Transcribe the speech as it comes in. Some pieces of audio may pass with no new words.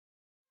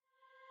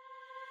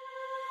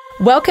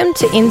Welcome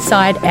to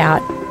Inside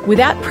Out.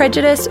 Without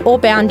prejudice or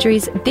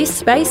boundaries, this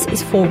space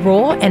is for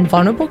raw and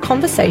vulnerable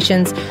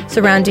conversations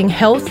surrounding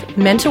health,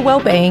 mental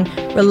well-being,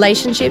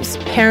 relationships,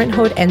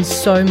 parenthood, and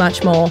so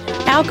much more.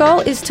 Our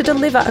goal is to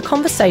deliver a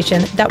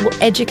conversation that will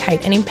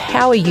educate and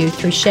empower you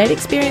through shared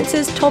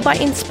experiences told by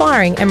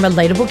inspiring and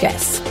relatable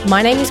guests.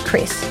 My name is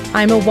Chris.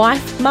 I'm a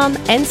wife, mum,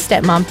 and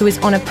stepmom who is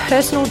on a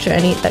personal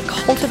journey that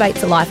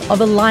cultivates a life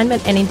of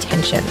alignment and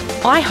intention.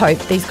 I hope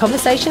these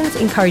conversations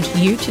encourage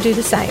you to do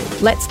the same.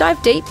 Let's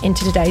dive deep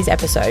into today's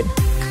episode.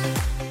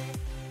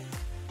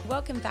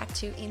 Welcome back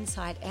to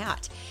Inside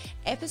Out.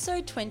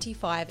 Episode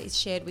 25 is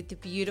shared with the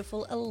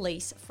beautiful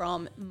Elise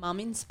from Mum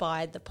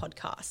Inspired, the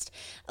podcast.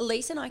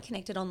 Elise and I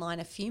connected online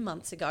a few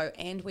months ago,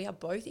 and we are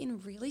both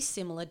in really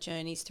similar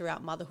journeys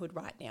throughout motherhood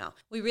right now.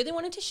 We really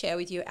wanted to share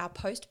with you our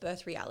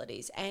post-birth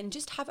realities and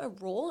just have a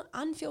raw,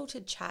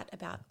 unfiltered chat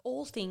about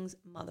all things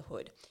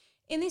motherhood.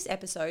 In this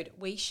episode,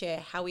 we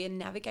share how we are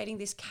navigating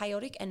this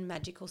chaotic and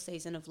magical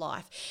season of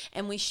life,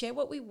 and we share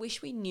what we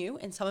wish we knew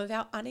and some of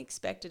our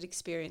unexpected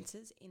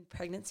experiences in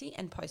pregnancy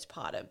and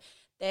postpartum.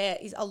 There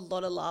is a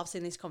lot of laughs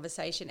in this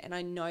conversation, and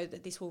I know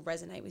that this will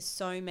resonate with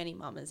so many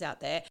mamas out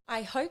there.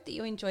 I hope that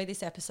you enjoy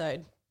this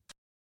episode.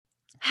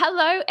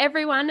 Hello,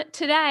 everyone.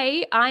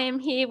 Today I am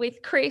here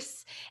with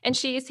Chris and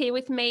she is here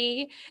with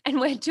me, and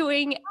we're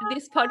doing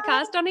this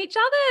podcast on each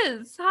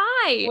other's.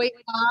 Hi. We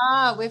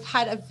are. We've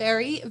had a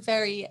very,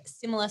 very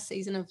similar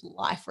season of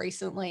life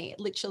recently.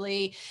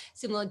 Literally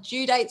similar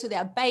due dates with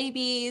our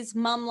babies,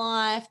 mum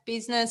life,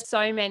 business.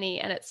 So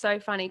many. And it's so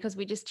funny because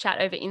we just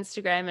chat over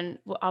Instagram and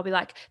I'll be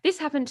like, this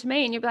happened to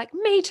me. And you'll be like,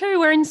 me too.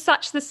 We're in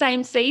such the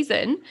same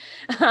season.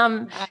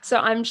 So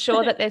I'm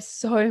sure that there's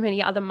so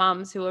many other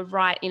mums who are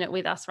right in it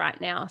with us right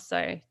now.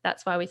 So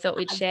that's why we thought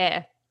we'd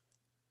share.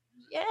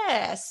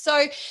 Yeah.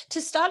 So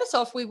to start us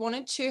off, we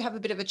wanted to have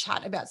a bit of a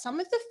chat about some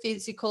of the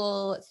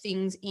physical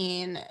things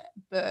in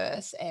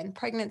birth and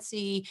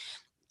pregnancy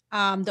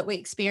that we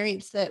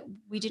experienced that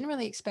we didn't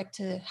really expect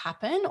to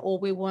happen, or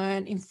we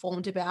weren't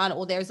informed about,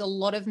 or there's a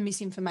lot of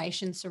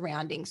misinformation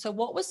surrounding. So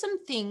what were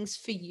some things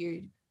for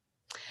you?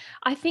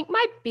 I think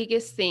my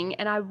biggest thing,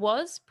 and I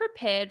was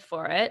prepared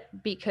for it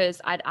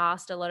because I'd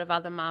asked a lot of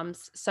other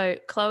mums. So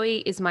Chloe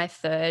is my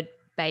third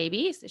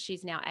baby. So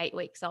she's now 8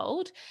 weeks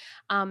old.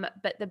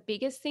 But the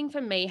biggest thing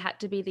for me had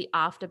to be the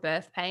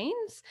afterbirth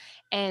pains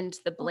and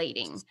the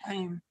bleeding.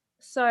 Same.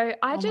 So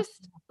I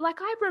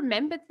I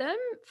remembered them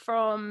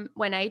from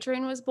when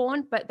Adrian was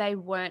born, but they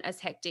weren't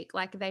as hectic.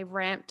 Like they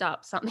ramped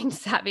up something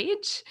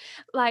savage.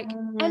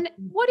 And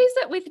what is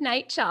it with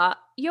nature?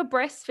 You're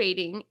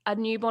breastfeeding a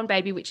newborn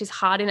baby, which is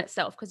hard in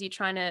itself because you're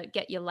trying to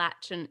get your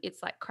latch and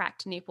it's like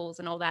cracked nipples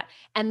and all that.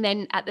 And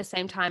then at the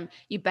same time,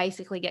 you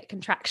basically get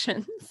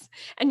contractions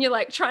and you're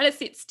like trying to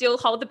sit still,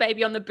 hold the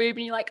baby on the boob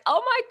and you're like,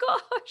 oh my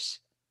gosh.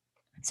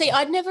 See,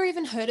 I'd never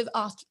even heard of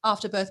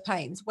afterbirth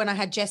pains when I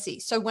had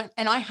Jessie.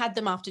 And I had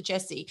them after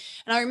Jessie.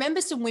 And I remember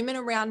some women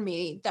around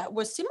me that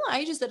were similar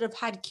ages that have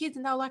had kids,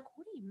 and they were like,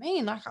 what do you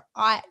mean? Like,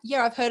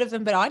 I've heard of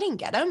them, but I didn't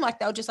get them. Like,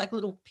 they were just like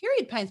little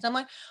period pains. And I'm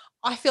like,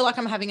 I feel like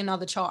I'm having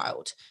another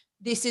child.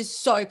 This is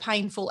so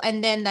painful.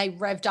 And then they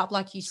revved up,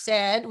 like you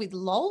said, with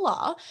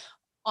Lola.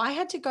 I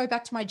had to go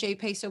back to my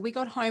GP. So we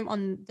got home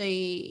on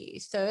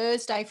the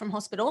Thursday from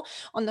hospital.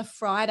 On the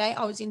Friday,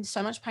 I was in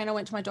so much pain. I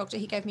went to my doctor.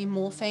 He gave me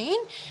morphine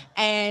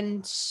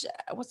and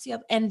what's the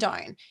other?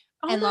 Endone.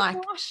 Oh and my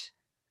gosh.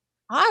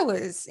 I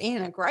was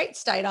in a great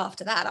state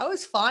after that. I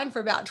was fine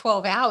for about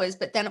 12 hours,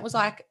 but then it was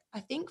like, I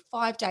think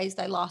 5 days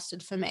they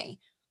lasted for me.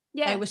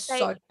 Yeah. They were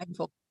so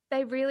painful.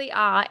 They really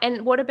are.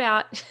 And what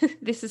about,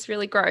 this is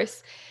really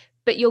gross,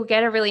 but you'll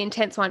get a really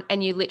intense one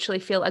and you literally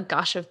feel a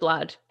gush of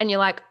blood and you're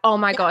like, oh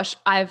my gosh,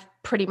 I've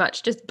pretty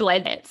much just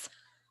bled it.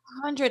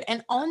 100.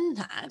 And on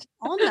that,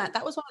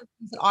 that was one of the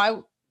things that I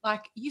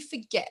like, you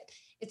forget.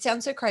 It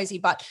sounds so crazy,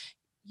 but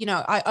you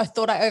know, I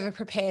thought I over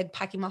prepared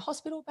packing my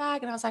hospital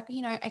bag, and I was like,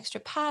 you know, extra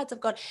pads.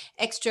 I've got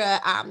extra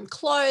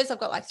clothes. I've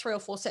got like 3 or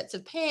 4 sets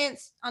of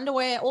pants,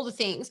 underwear, all the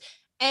things.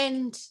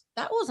 And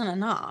that wasn't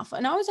enough.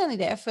 And I was only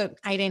there for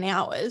 18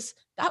 hours.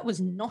 That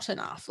was not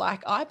enough.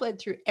 Like I bled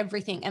through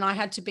everything, and I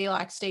had to be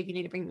like, Steve, you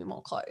need to bring me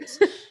more clothes.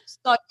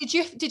 So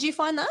did you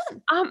find that?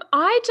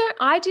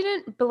 I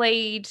didn't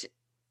bleed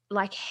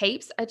like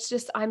heaps. It's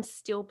just, I'm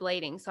still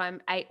bleeding. So I'm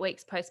 8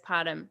 weeks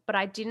postpartum, but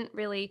I didn't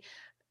really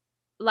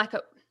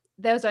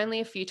there was only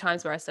a few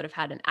times where I sort of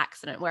had an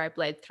accident where I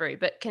bled through,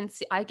 but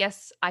I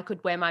guess I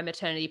could wear my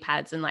maternity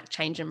pads and like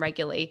change them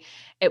regularly.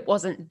 It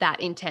wasn't that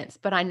intense,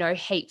 but I know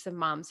heaps of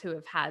mums who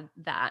have had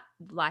that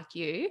like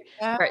you,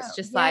 where it's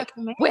just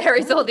where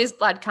is all this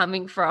blood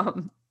coming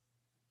from?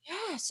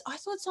 Yes, I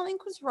thought something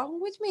was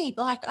wrong with me.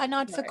 Like I know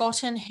I'd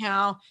forgotten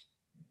how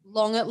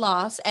long it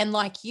lasts. And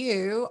like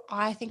you,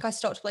 I think I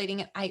stopped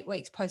bleeding at 8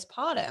 weeks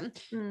postpartum.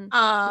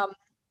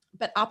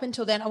 But up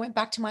until then, I went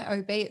back to my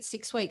OB at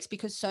 6 weeks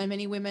because so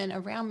many women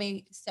around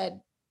me said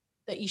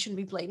that you shouldn't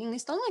be bleeding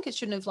this long, like it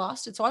shouldn't have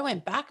lasted. So I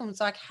went back and was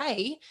like,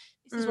 hey,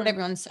 this is what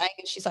everyone's saying.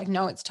 And she's like,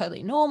 no, it's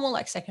totally normal.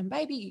 Like second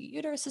baby, your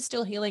uterus is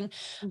still healing.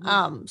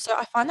 Mm-hmm. So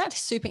I find that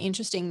super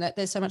interesting that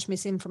there's so much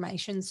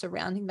misinformation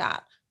surrounding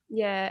that.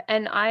 Yeah,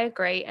 and I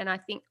agree. And I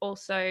think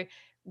also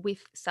with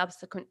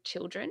subsequent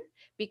children,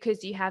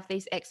 because you have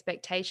these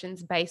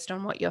expectations based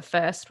on what your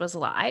first was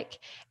like,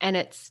 and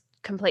it's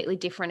completely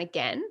different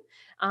again.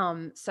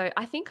 So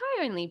I think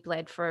I only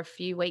bled for a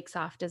few weeks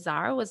after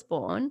Zara was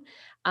born.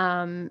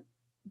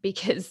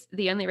 Because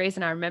the only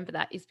reason I remember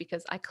that is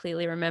because I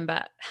clearly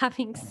remember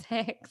having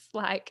sex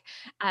like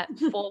at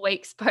 4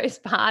 weeks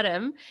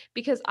postpartum,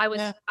 because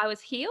Yeah. I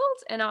was healed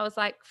and I was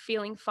like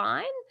feeling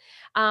fine.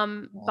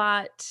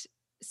 But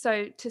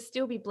so to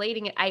still be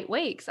bleeding at 8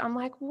 weeks, I'm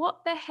like,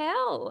 what the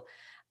hell?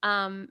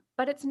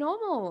 But it's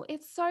normal.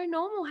 It's so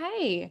normal.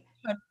 Hey.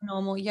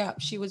 Normal. Yeah.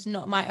 She was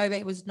not, my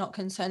OB was not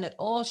concerned at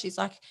all. She's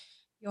like,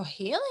 you're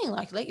healing,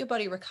 like let your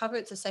body recover.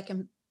 It's a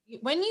second.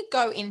 When you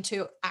go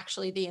into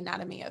actually the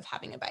anatomy of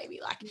having a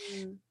baby, like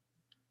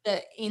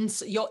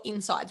Mm, your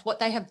insides, what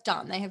they have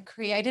done, they have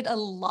created a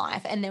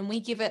life, and then we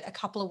give it a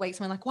couple of weeks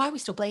and we're like, why are we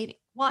still bleeding?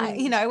 Why?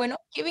 mm, We're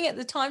not giving it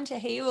the time to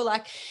heal.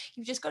 Like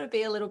you've just got to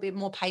be a little bit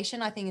more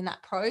patient, I think, in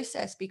that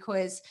process,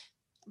 because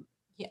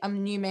a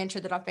new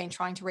mantra that I've been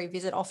trying to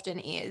revisit often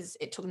is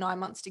it took 9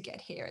 months to get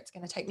here. It's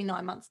going to take me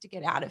 9 months to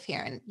get out of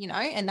here. And,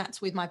 and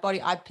that's with my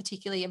body. I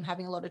particularly am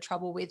having a lot of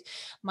trouble with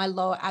my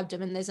lower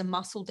abdomen. There's a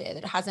muscle there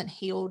that hasn't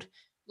healed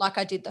like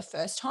I did the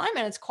first time.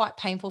 And it's quite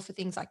painful for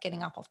things like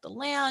getting up off the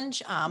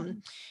lounge.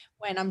 mm,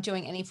 When I'm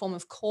doing any form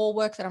of core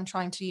work that I'm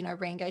trying to,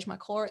 re-engage my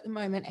core at the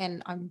moment,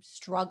 and I'm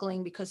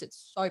struggling because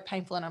it's so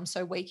painful and I'm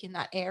so weak in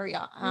that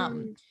area.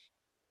 mm.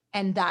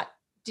 And that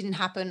didn't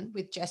happen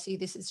with Jessie.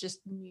 This is just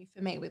new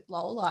for me with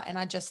Lola. And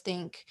I just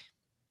think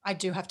I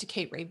do have to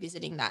keep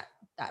revisiting that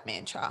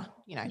mantra,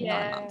 9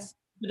 Yeah. months.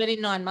 Put it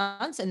in 9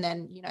 months and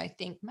then,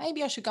 think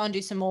maybe I should go and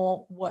do some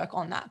more work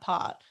on that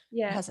part that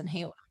Yeah. hasn't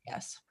healed, I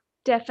guess.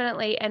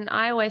 Definitely. And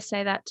I always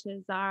say that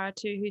to Zara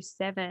too, who's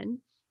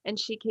 7. And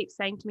she keeps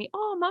saying to me,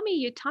 oh, mummy,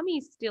 your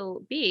tummy's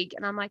still big.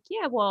 And I'm like,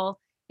 yeah, well,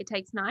 it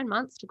takes 9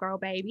 months to grow a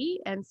baby.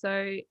 And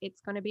so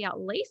it's going to be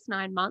at least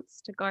 9 months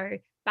to go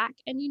back.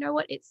 And you know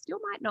what? It still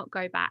might not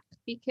go back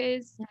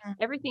because Mhm.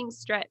 everything's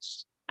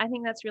stretched. I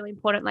think that's really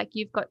important. Like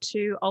you've got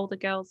 2 older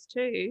girls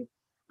too.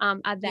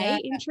 Are they Yeah.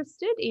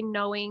 interested in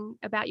knowing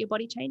about your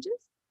body changes?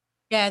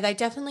 Yeah, they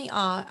definitely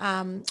are.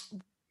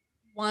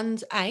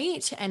 One's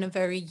 8 and a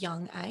very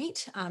young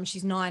 8.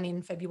 She's 9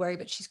 in February,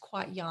 but she's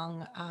quite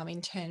young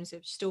in terms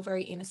of still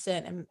very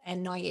innocent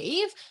and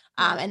naive.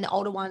 Yeah. And the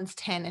older one's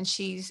 10, and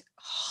she's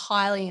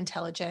highly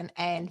intelligent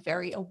and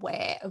very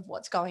aware of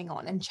what's going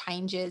on and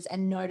changes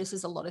and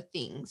notices a lot of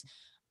things.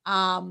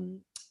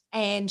 Um,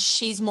 and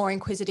she's more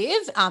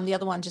inquisitive. The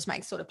other one just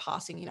makes sort of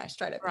passing,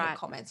 straight over head Right.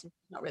 comments and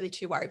not really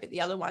too worried. But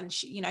the other one,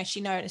 she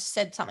noticed,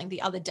 said something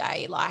the other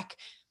day like,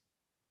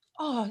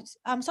 oh,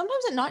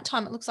 sometimes at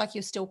nighttime it looks like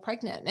you're still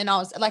pregnant. And I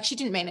was like, she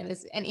didn't mean it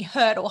as any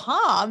hurt or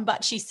harm,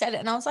 but she said it.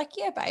 And I was like,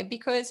 yeah, babe,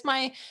 because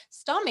my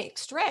stomach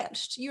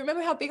stretched. You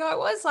remember how big I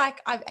was? Like,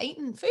 I've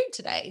eaten food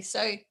today.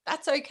 So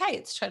that's okay.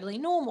 It's totally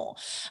normal.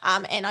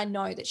 And I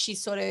know that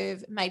she's sort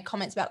of made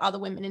comments about other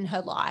women in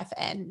her life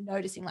and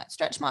noticing like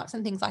stretch marks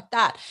and things like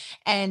that.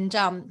 And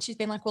she's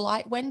been like,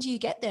 well, when do you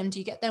get them? Do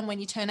you get them when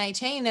you turn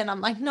 18? And I'm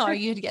like, no,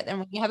 you get them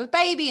when you have a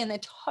baby, and they're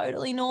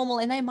totally normal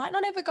and they might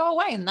not ever go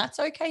away. And that's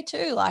okay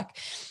too. Like,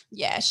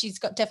 yeah, she's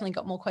definitely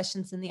got more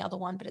questions than the other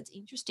one, but it's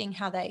interesting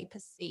how they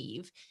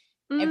perceive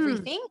Mm,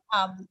 everything.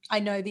 I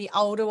know the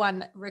older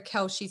one,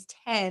 Raquel, she's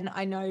 10.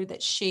 I know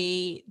that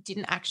she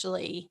didn't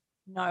actually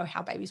know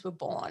how babies were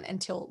born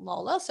until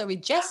Lola. So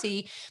with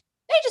Jessie,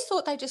 they just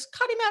thought they just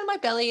cut him out of my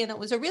belly, and it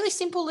was a really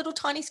simple little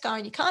tiny scar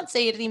and you can't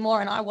see it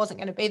anymore. And I wasn't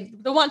going to be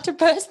the one to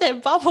burst their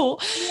bubble.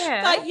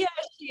 yeah. But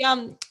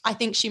yeah, I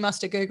think she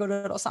must have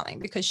Googled it or something,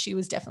 because she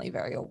was definitely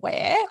very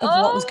aware of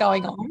what was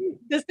going Oh, on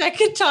the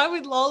second time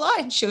with Lola.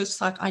 And she was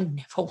like, I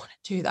never want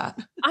to do that.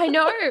 I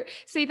know.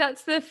 See,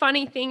 that's the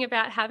funny thing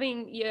about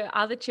having your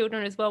other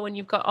children as well when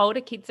you've got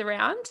older kids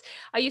around.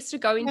 I used to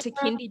go into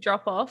kindy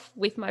drop off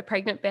with my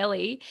pregnant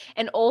belly,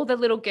 and all the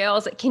little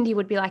girls at kindy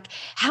would be like,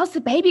 how's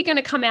the baby going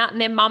to come out?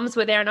 And their mums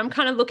were there. And I'm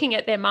kind of looking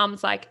at their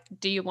mums like,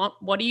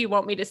 what do you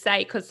want me to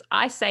say? Because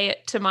I say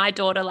it to my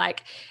daughter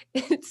like,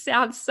 it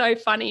sounds so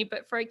funny,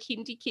 but for a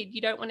kindy kid,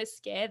 you don't want to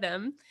scare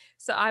them.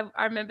 So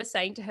I remember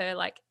saying to her,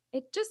 like,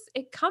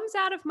 it comes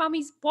out of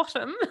mummy's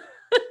bottom.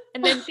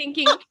 And then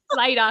thinking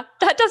later,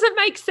 that doesn't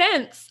make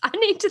sense. I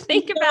need to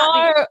think about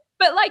this. No,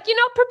 But like, you're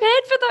not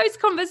prepared for those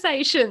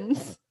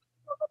conversations.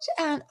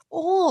 at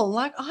all.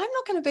 Like, I'm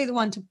not going to be the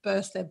one to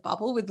burst their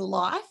bubble with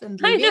life and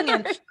I living.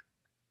 And know.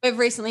 we've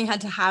recently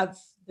had to have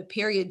the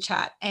period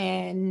chat,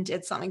 and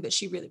it's something that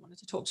she really wanted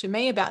to talk to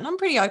me about. And I'm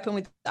pretty open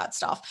with that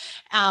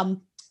stuff.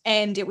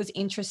 And it was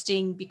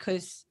interesting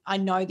because I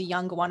know the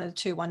younger one of the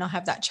two, when I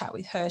have that chat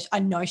with her, I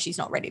know she's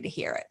not ready to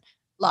hear it.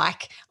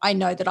 Like, I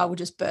know that I will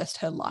just burst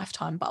her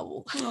lifetime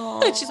bubble. She's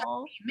like, what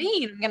Oh, do you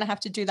mean? I'm going to have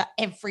to do that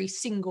every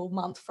single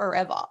month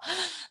forever.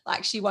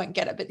 Like, she won't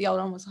get it. But the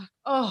older one was like,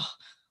 oh,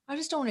 I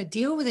just don't want to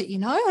deal with it, you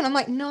know? And I'm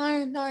like,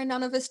 no, no,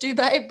 none of us do,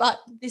 babe, but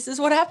this is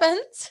what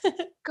happens.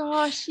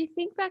 Gosh, you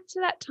think back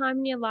to that time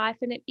in your life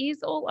and it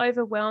is all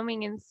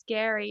overwhelming and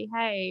scary,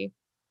 hey?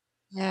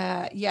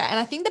 Yeah, yeah, and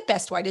I think the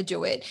best way to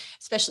do it,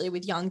 especially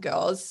with young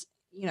girls,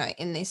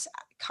 in this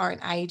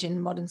current age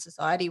in modern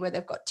society where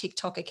they've got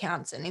TikTok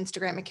accounts and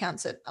Instagram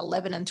accounts at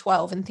 11 and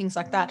 12 and things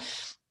like that,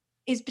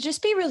 is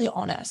just be really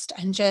honest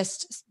and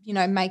just,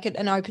 make it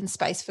an open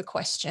space for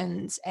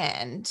questions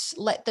and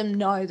let them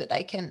know that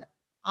they can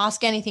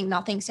ask anything.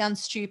 Nothing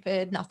sounds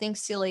stupid, nothing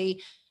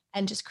silly,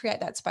 and just create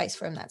that space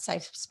for them, that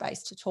safe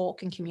space to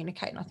talk and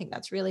communicate. And I think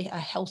that's really a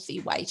healthy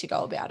way to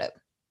go about it.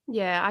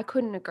 Yeah, I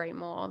couldn't agree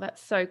more.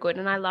 That's so good.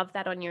 And I love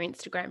that on your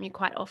Instagram. You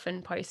quite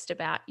often post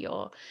about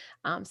your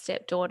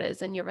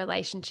stepdaughters and your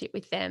relationship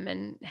with them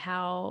and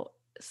how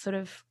sort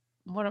of,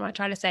 what am I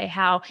trying to say?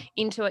 How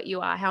into it you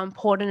are, how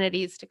important it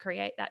is to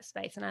create that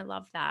space. And I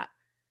love that.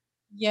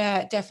 Yeah,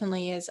 it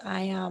definitely is.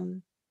 I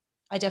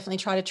definitely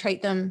try to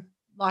treat them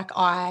like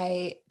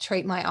I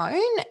treat my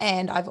own,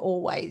 and I've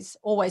always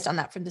done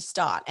that from the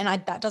start. And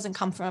that doesn't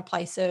come from a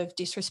place of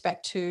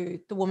disrespect to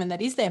the woman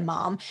that is their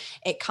mom.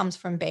 It comes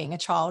from being a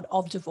child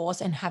of divorce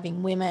and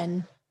having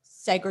women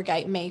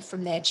segregate me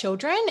from their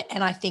children.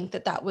 And I think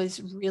that that was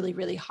really,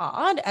 really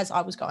hard as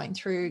I was going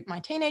through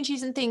my teenage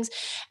years and things.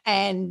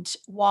 And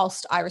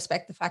whilst I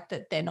respect the fact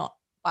that they're not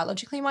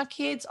biologically my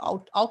kids,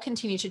 I'll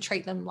continue to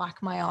treat them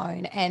like my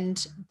own.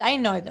 And they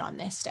know that I'm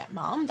their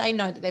stepmom. They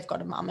know that they've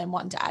got a mum and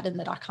one dad and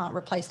that I can't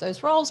replace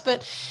those roles.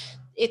 But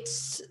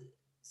it's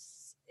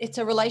it's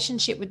a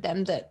relationship with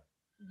them that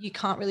you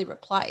can't really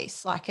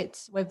replace. Like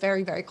we're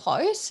very, very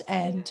close.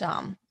 And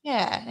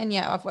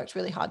yeah, I've worked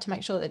really hard to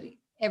make sure that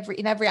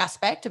in every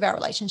aspect of our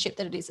relationship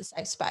that it is a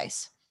safe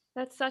space.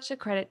 That's such a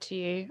credit to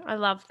you. I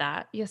love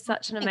that. You're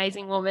such an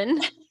amazing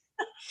woman.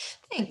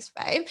 Thanks,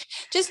 babe.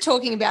 Just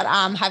talking about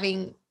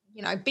having,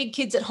 big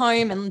kids at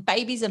home and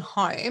babies at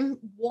home.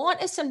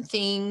 What are some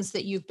things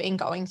that you've been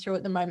going through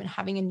at the moment,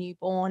 having a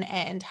newborn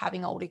and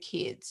having older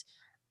kids?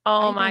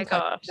 How Oh you been my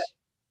coping with it?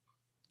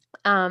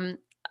 gosh. Um,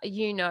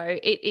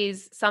 it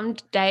is some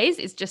days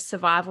it's just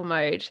survival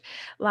mode.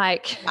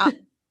 Like Yeah,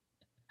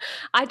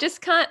 I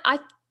just can't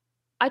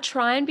I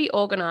try and be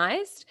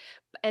organized.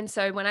 And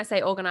so when I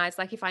say organized,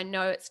 like if I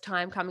know it's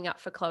time coming up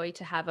for Chloe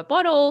to have a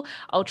bottle,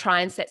 I'll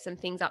try and set some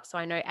things up so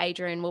I know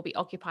Adrian will be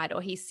occupied or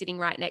he's sitting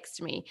right next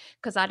to me.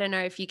 Because I don't know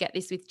if you get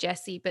this with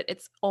Jesse, but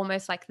it's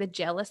almost like the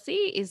jealousy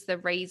is the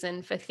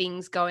reason for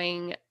things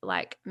going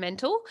like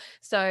mental.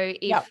 So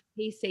yeah, if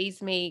he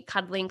sees me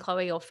cuddling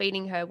Chloe or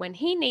feeding her when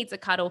he needs a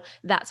cuddle,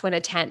 that's when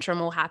a tantrum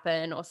will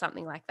happen or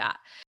something like that.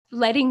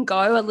 Letting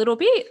go a little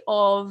bit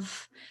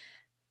of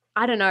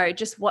I don't know,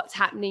 just what's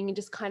happening and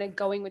just kind of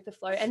going with the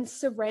flow and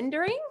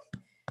surrendering.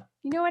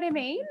 You know what I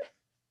mean?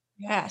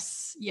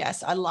 yes,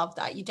 yes. I love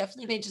that. You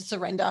definitely need to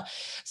surrender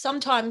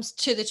sometimes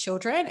to the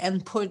children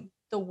and put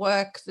the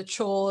work, the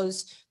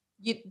chores,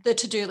 the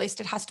to-do list,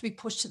 it has to be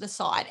pushed to the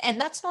side. And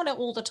that's not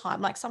all the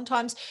time. Like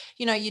sometimes,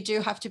 you do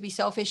have to be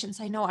selfish and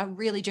say, no, I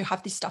really do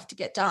have this stuff to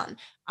get done.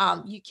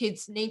 You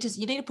need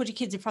to put your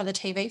kids in front of the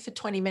TV for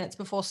 20 minutes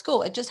before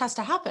school. It just has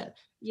to happen. 20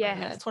 Yes.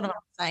 minutes. What am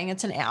I saying?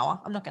 It's an hour.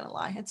 I'm not going to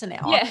lie. It's an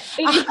hour. Yeah,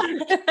 it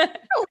is.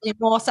 Probably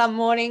more some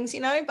mornings,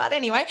 but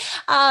anyway,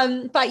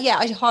 but yeah,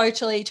 I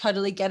totally,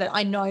 totally get it.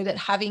 I know that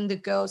having the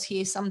girls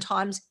here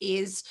sometimes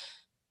is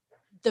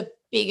the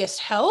biggest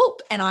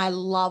help, and I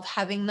love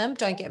having them,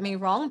 don't get me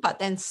wrong, but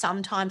then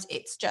sometimes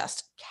it's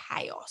just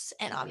chaos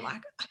and I'm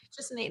like, I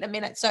just need a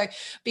minute. So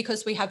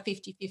because we have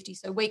 50-50,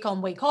 so week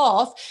on, week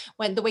off,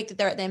 when the week that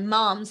they're at their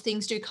mums,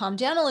 things do calm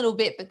down a little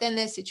bit, but then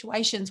there's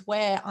situations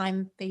where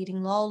I'm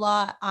feeding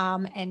Lola,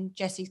 and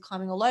Jesse's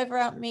climbing all over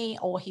at me,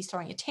 or he's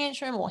throwing a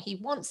tantrum, or he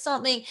wants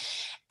something,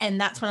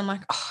 and that's when I'm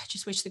like, oh, I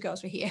just wish the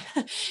girls were here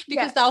Yeah.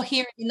 because they'll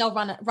hear it and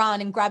they'll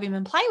run and grab him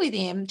and play with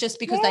him just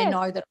because they Yes.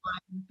 know that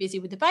I'm busy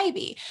with the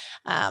baby.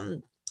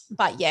 Um,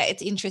 but yeah,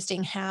 it's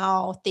interesting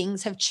how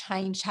things have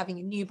changed having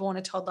a newborn,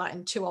 a toddler,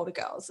 and two older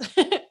girls.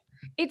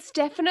 It's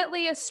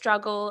definitely a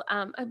struggle.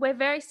 And we're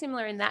very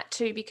similar in that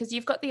too, because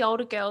you've got the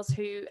older girls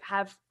who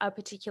have a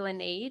particular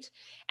need,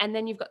 and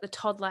then you've got the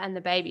toddler and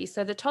the baby.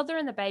 So the toddler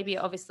and the baby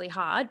are obviously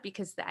hard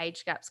because the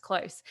age gap's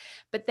close.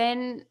 But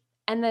then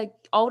and the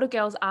older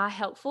girls are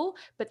helpful,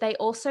 but they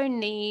also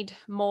need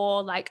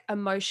more like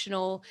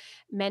emotional,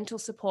 mental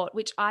support,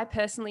 which I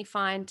personally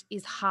find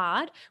is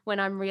hard when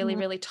I'm really, Mm,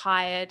 really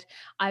tired.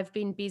 I've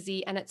been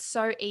busy, and it's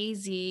so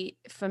easy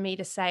for me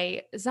to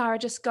say, Zara,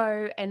 just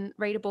go and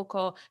read a book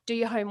or do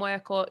your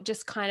homework or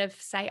just kind of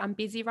say, I'm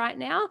busy right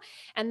now.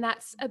 And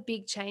that's a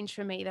big change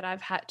for me that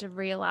I've had to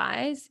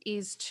realize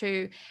is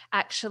to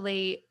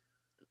actually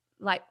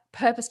like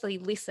purposefully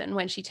listen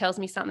when she tells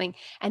me something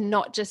and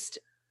not just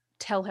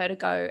tell her to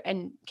go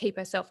and keep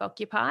herself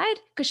occupied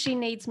because she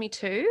needs me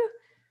too.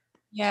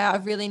 yeah,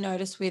 I've really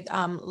noticed with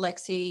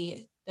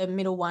Lexi, the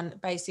middle one,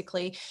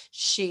 basically,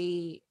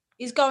 she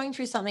is going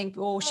through something,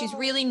 or she's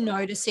really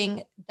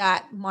noticing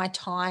that my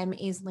time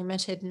is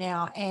limited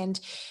now. And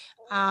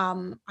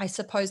I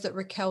suppose that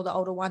Raquel, the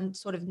older one,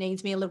 sort of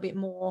needs me a little bit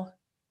more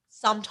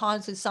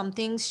sometimes with some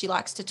things, she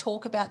likes to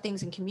talk about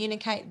things and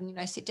communicate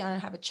and, sit down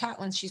and have a chat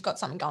when she's got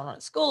something going on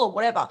at school or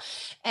whatever.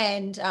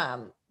 And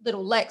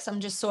little Lex, I'm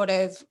just sort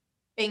of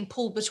being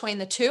pulled between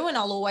the two, and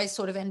I'll always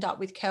sort of end up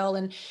with Curl,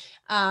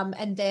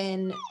 and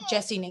then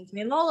Jessie needs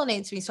me and Lola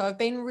needs me. So I've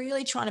been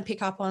really trying to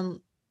pick up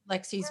on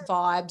Lexi's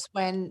vibes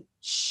when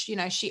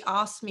she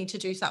asks me to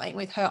do something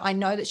with her. I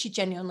know that she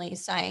genuinely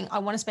is saying, I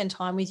want to spend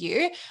time with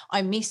you.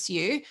 I miss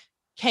you.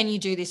 Can you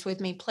do this with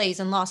me, please?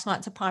 And last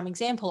night's a prime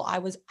example. I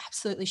was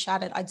absolutely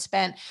shattered. I'd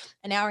spent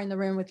an hour in the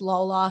room with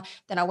Lola.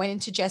 Then I went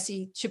into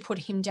Jessie to put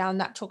him down.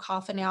 That took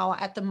half an hour.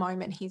 At the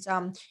moment, his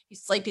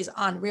sleep is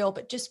unreal,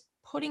 but just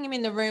putting him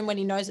in the room when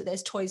he knows that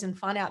there's toys and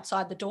fun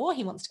outside the door,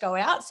 he wants to go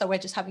out. So we're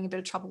just having a bit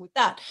of trouble with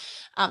that.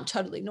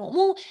 Totally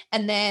normal.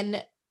 And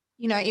then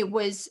it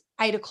was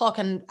 8 o'clock,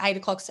 and 8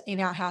 o'clock in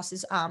our house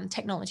is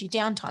technology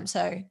downtime.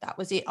 So that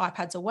was it,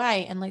 iPads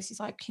away. And Lucy's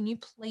like, can you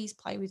please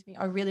play with me?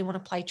 I really want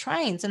to play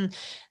trains. And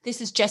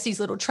this is Jessie's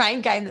little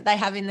train game that they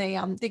have in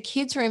the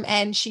kids' room.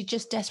 And she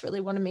just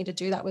desperately wanted me to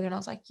do that with her. And I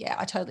was like, yeah,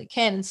 I totally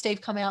can. And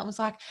Steve come out and was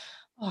like,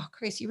 oh,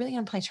 Chris, you really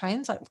going to play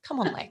trains? Like, come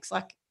on, Lex.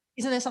 Like,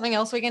 isn't there something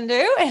else we can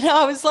do? And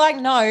I was like,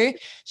 no,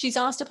 she's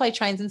asked to play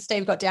trains. And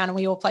Steve got down and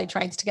we all played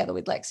trains together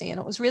with Lexi. And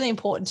it was really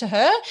important to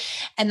her.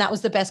 And that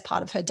was the best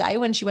part of her day.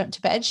 When she went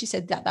to bed, she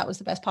said that was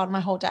the best part of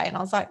my whole day. And I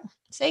was like,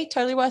 see,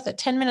 totally worth it.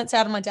 10 minutes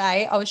out of my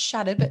day. I was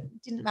shattered, but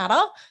it didn't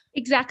matter.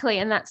 Exactly.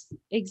 And that's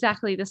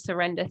exactly the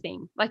surrender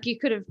thing. Like you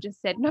could have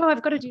just said, no,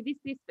 I've got to do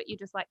this, but you're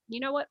just like, you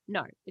know what?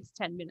 No, it's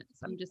 10 minutes.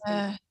 I'm just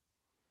going to.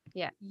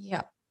 Yeah.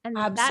 Yeah. And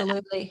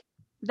absolutely.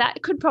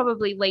 That could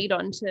probably lead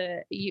on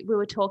to, we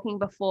were talking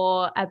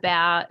before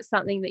about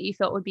something that you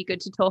thought would be good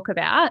to talk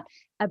about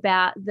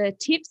the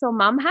tips or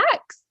mum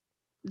hacks.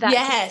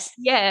 Yes.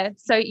 Yeah.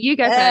 So you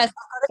go first.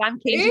 I'm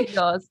keen to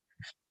hear yours.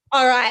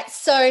 All right.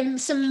 So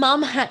some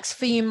mum hacks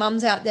for you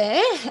mums out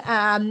there.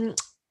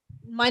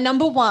 My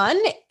number one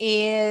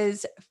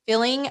is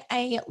filling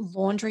a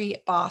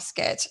laundry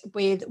basket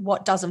with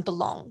what doesn't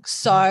belong.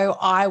 So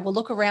I will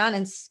look around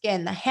and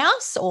scan the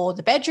house or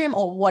the bedroom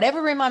or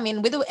whatever room I'm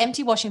in with an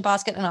empty washing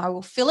basket, and I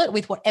will fill it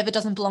with whatever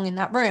doesn't belong in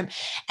that room.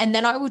 And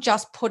then I will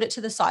just put it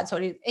to the side. So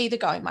it either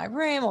go in my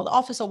room or the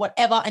office or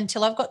whatever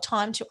until I've got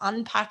time to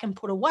unpack and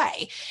put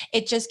away.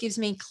 It just gives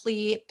me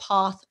clear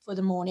path for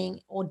the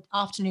morning or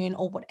afternoon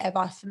or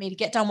whatever for me to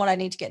get done what I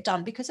need to get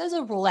done. Because as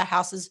a rule, our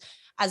houses,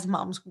 as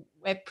mums,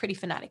 we're pretty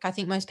fanatic. I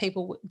think most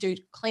people do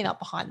clean up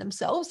behind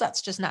themselves.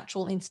 That's just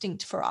natural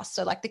instinct for us.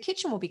 So like the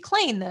kitchen will be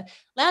clean, the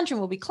lounge room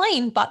will be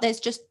clean, but there's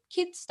just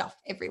kids stuff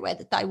everywhere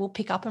that they will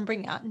pick up and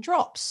bring out and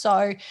drop.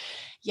 So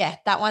yeah,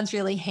 that one's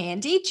really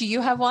handy. Do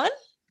you have one?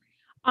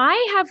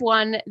 I have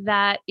one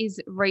that is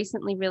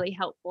recently really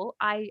helpful.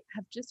 I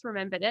have just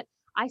remembered it.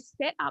 I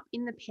set up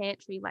in the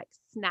pantry like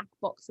snack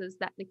boxes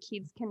that the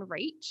kids can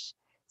reach.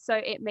 So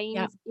it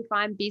means if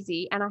I'm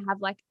busy and I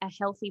have like a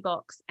healthy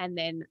box and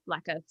then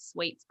like a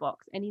sweets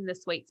box, and in the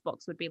sweets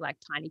box would be like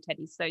tiny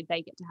teddies. So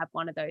they get to have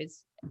one of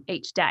those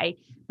each day.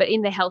 But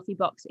in the healthy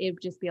box, it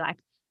would just be like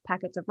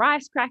packets of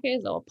rice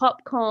crackers or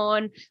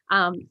popcorn,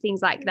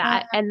 things like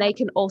that. And they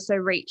can also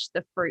reach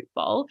the fruit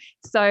bowl.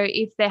 So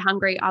if they're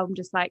hungry, I'm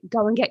just like,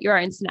 go and get your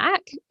own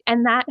snack.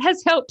 And that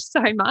has helped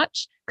so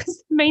much because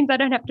it means I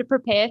don't have to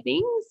prepare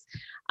things.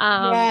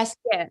 Yes.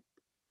 Yeah.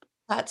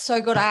 That's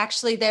so good.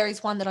 There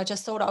is one that I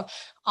just thought of.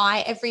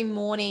 Every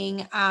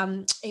morning,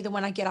 either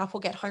when I get up or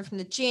get home from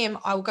the gym,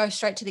 I will go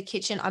straight to the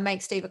kitchen. I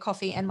make Steve a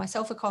coffee and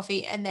myself a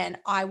coffee, and then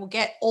I will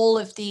get all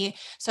of the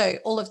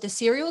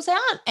cereals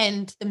out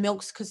and the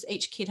milks, because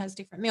each kid has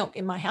different milk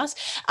in my house.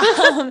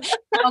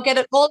 I'll get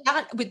it all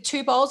out with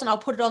 2 bowls and I'll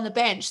put it on the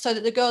bench so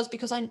that the girls,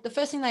 because the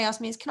first thing they ask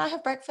me is, can I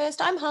have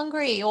breakfast? I'm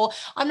hungry, or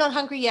I'm not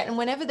hungry yet. And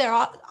whenever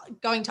they're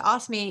going to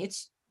ask me,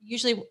 it's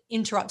usually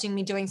interrupting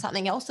me doing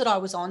something else that I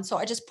was on. So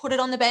I just put it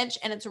on the bench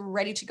and it's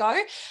ready to go.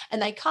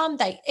 And they come,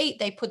 they eat,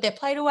 they put their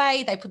plate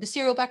away, they put the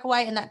cereal back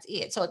away, and that's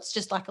it. So it's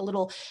just like a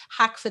little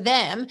hack for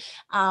them.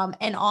 And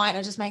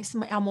it just makes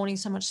our morning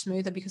so much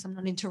smoother because I'm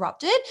not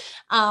interrupted.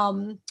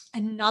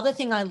 Another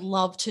thing I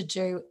love to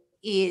do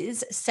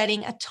is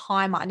setting a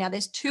timer. Now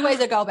there's 2 ways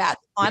I go about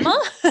timer.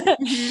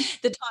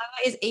 The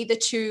timer is either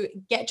to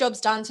get jobs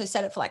done, so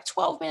set it for like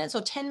 12 minutes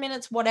or 10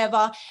 minutes,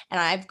 whatever. And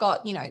I've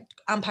got,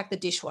 unpack the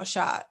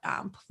dishwasher,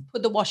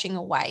 put the washing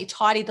away,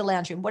 tidy the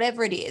lounge room,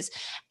 whatever it is.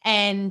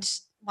 And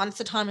once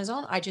the timer's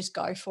on, I just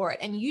go for it.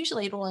 And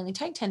usually it will only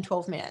take 10,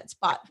 12 minutes.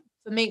 But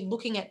for me,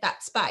 looking at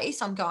that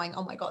space, I'm going,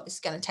 oh my God, this is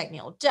going to take me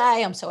all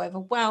day. I'm so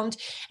overwhelmed.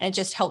 And it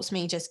just helps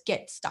me just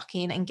get stuck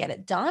in and get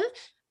it done.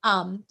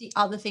 The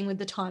other thing with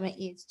the timer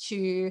is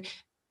to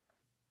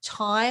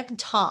time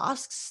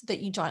tasks that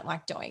you don't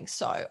like doing.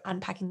 So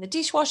unpacking the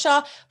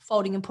dishwasher,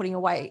 folding and putting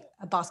away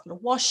a basket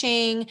of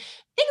washing,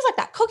 things like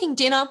that, cooking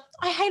dinner.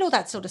 I hate all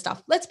that sort of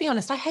stuff. Let's be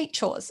honest, I hate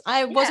chores.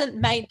 I wasn't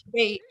made to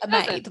be a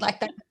maid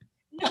like that.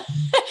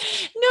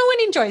 No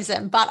one enjoys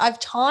them, but I've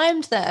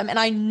timed them, and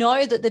I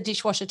know that the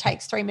dishwasher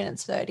takes 3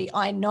 minutes 30.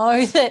 I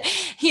know that,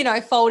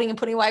 folding and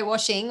putting away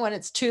washing when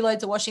it's 2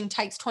 loads of washing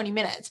takes 20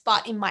 minutes.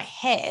 But in my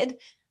head,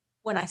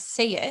 when I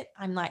see it,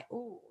 I'm like,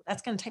 oh,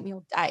 that's going to take me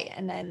all day.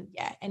 And then,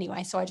 yeah,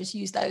 anyway, so I just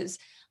use those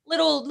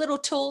little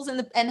tools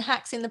and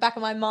hacks in the back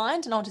of my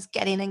mind, and I'll just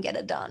get in and get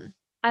it done.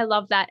 I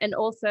love that. And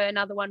also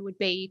another one would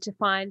be to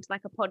find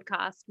like a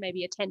podcast,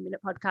 maybe a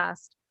 10-minute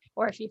podcast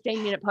or a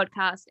 15-minute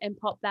podcast, and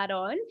pop that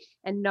on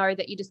and know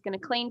that you're just going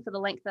to clean for the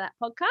length of that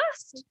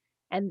podcast.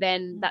 And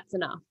then that's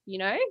enough,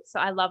 So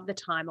I love the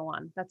timer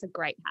one. That's a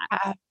great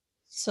hack.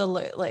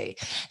 Absolutely.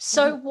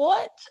 So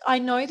what, I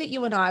know that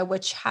you and I were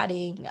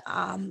chatting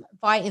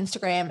via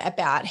Instagram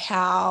about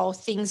how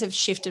things have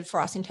shifted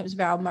for us in terms of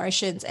our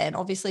emotions, and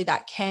obviously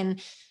that can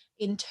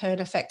in turn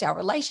affect our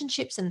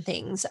relationships and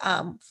things,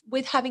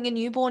 with having a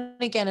newborn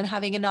again and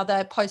having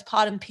another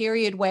postpartum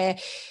period where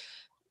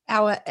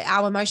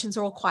our emotions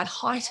are all quite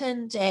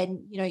heightened, and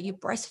you're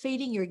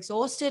breastfeeding, you're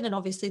exhausted, and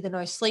obviously the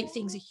no sleep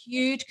thing's a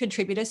huge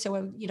contributor. So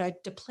we're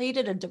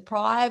depleted and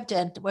deprived,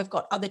 and we've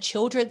got other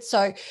children.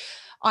 So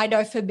I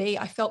know for me,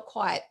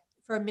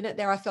 for a minute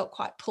there, I felt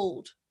quite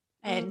pulled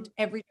and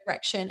every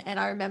direction. And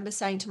I remember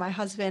saying to my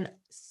husband,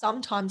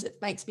 sometimes it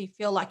makes me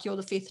feel like you're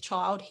the fifth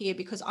child here,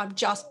 because I'm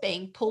just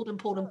being pulled and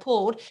pulled and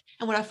pulled.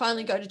 And when I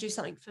finally go to do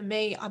something for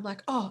me, I'm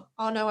like, oh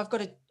no, I've got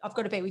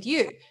to be with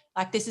you.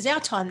 Like, this is our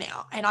time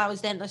now. And I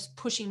was then just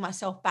pushing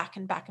myself back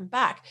and back and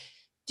back.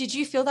 Did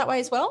you feel that way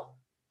as well?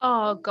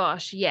 Oh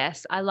gosh,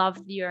 yes. I love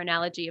your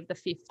analogy of the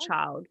fifth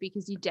child,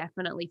 because you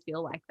definitely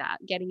feel like that.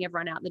 Getting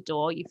everyone out the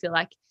door, you feel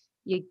like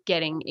you're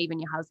getting even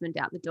your husband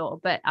out the door.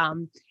 But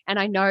and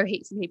I know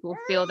heaps of people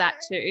feel that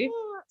too.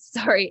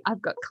 Sorry,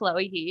 I've got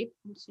Chloe here,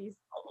 and she's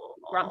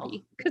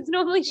grumpy because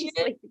normally she's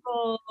sleeping.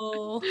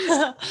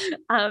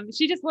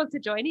 She just wants to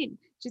join in.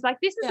 She's like,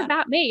 this is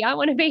about me. I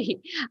want to be.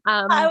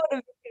 I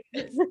want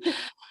to be.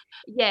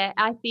 Yeah,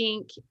 I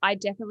think I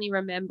definitely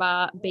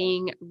remember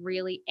being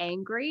really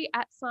angry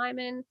at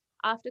Simon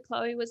after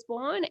Chloe was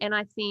born. And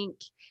I think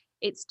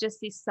it's just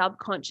this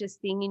subconscious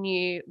thing in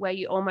you where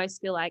you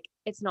almost feel like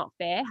it's not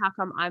fair. How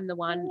come I'm the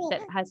one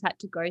that has had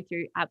to go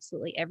through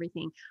absolutely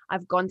everything?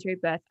 I've gone through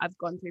birth, I've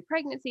gone through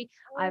pregnancy,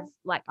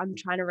 I'm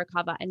trying to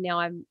recover, and now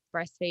I'm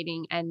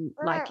breastfeeding, and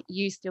like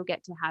you still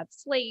get to have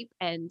sleep.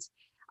 And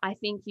I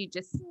think you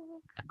just,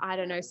 I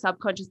don't know,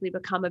 subconsciously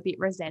become a bit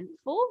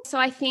resentful. So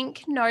I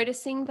think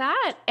noticing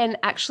that and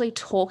actually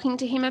talking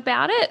to him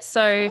about it.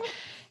 So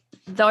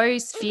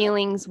those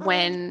feelings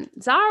when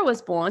Zara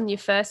was born, your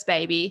first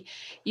baby,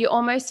 you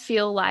almost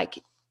feel like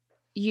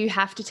you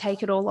have to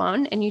take it all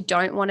on and you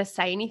don't want to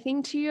say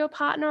anything to your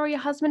partner or your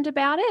husband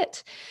about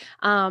it.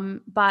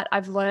 But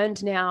I've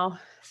learned now,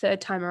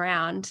 third time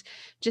around,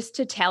 just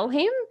to tell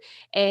him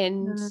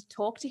and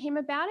talk to him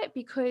about it,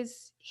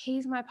 because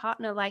he's my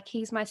partner, like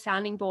he's my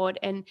sounding board,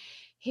 and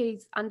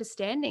he's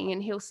understanding,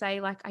 and he'll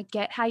say like, I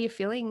get how you're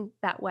feeling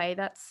that way.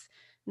 That's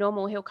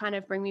normal. He'll kind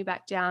of bring me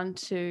back down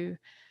to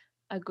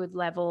a good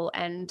level,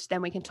 and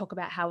then we can talk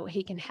about how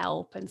he can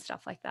help and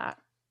stuff like that.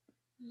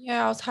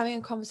 Yeah, I was having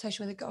a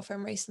conversation with a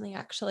girlfriend recently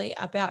actually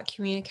about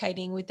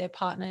communicating with their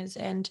partners.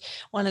 And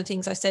one of the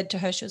things I said to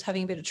her, she was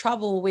having a bit of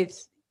trouble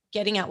with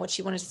getting out what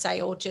she wanted to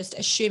say, or just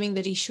assuming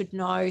that he should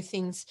know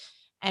things.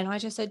 And I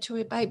just said to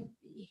her, babe,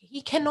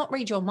 he cannot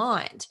read your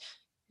mind.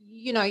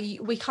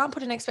 We can't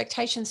put an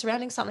expectation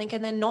surrounding something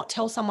and then not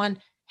tell someone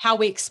how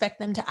we expect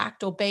them to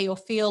act or be or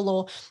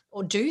feel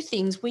or do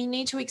things. We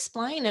need to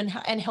explain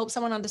and help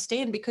someone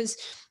understand, because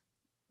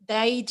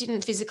they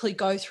didn't physically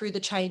go through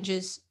the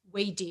changes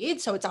we did.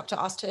 So it's up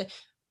to us to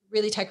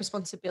really take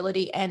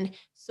responsibility and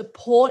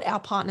support our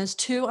partners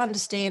to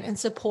understand and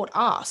support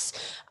us.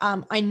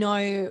 I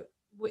know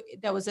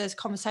there was this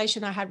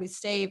conversation I had with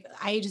Steve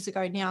ages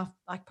ago now,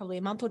 like probably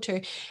a month or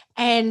two,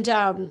 and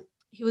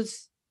he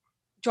was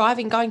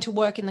going to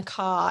work in the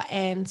car,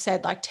 and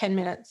said like 10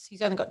 minutes.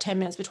 He's only got 10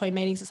 minutes between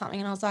meetings or something.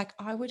 And I was like,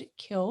 I would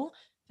kill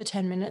for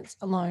 10 minutes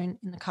alone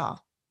in the car.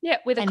 Yeah,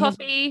 with a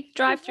coffee,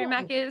 drive through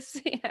Macca's.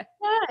 Yeah.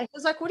 He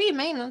was like, what do you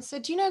mean? And I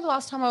said, do you know the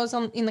last time I was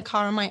in the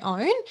car on my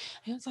own? And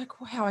he was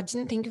like, wow, I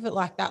didn't think of it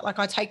like that. Like,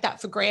 I take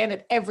that for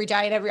granted every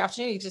day and every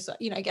afternoon. He just,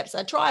 gets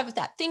that drive with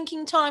that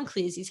thinking time,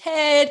 clears his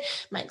head,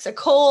 makes a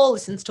call,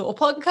 listens to a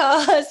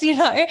podcast,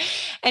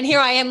 And here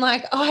I am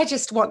like, oh, I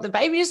just want the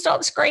baby to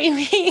stop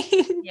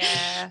screaming.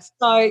 Yeah.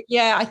 So,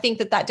 yeah, I think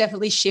that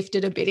definitely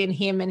shifted a bit in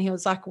him. And he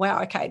was like,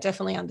 wow, okay, I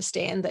definitely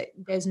understand that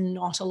there's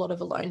not a lot of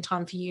alone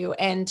time for you.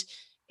 And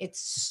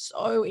it's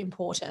so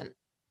important.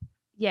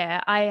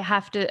 Yeah, I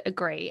have to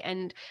agree.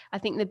 And I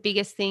think the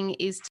biggest thing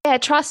is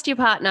trust your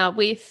partner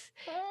with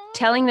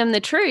telling them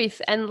the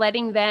truth and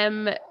letting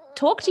them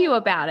talk to you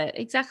about it.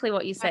 Exactly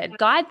what you said.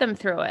 Guide them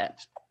through it.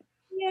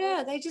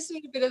 Yeah, they just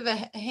need a bit of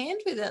a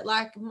hand with it.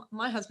 Like,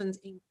 my husband's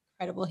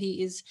incredible.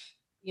 He is,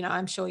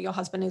 I'm sure your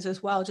husband is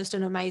as well, just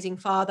an amazing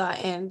father.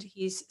 And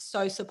he's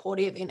so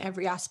supportive in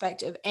every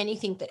aspect of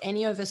anything that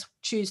any of us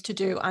choose to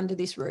do under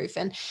this roof.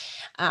 And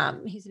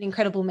he's an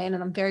incredible man.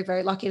 And I'm very,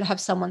 very lucky to have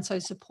someone so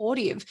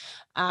supportive.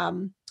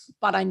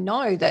 But I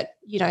know that,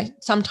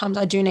 sometimes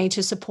I do need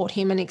to support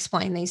him and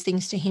explain these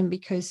things to him,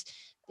 because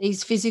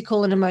these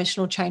physical and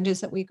emotional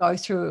changes that we go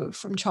through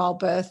from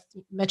childbirth,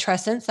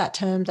 matrescence, that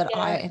term that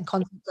and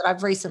concept that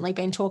I've recently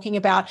been talking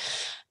about,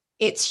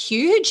 it's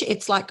huge.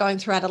 It's like going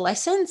through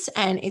adolescence,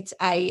 and it's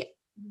a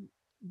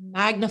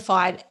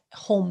magnified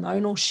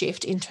hormonal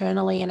shift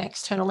internally and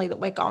externally that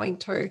we're going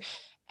through.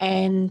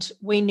 And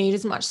we need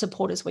as much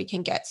support as we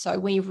can get. So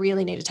we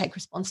really need to take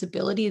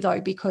responsibility,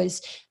 though,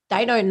 because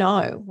they don't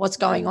know what's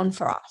going on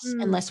for us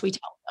unless we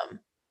tell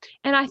them.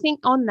 And I think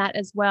on that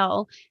as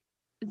well,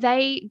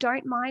 they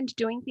don't mind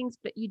doing things,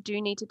 but you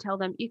do need to tell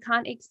them. You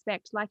can't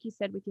expect, like you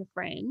said with your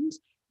friend,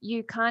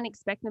 you can't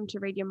expect them to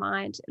read your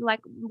mind.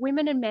 Like,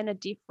 women and men are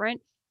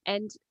different.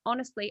 And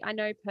honestly, I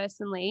know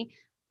personally,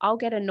 I'll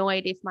get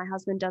annoyed if my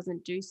husband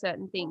doesn't do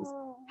certain things.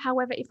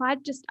 However, if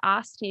I'd just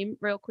asked him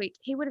real quick,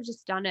 he would have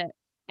just done it.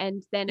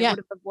 And then it would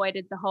have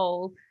avoided the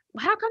whole,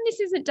 well, how come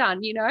this isn't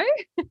done, you know?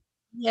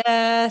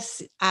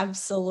 Yes,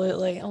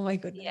 absolutely. Oh my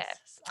goodness. Yeah.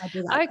 I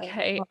do that.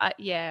 Okay.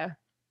 Yeah.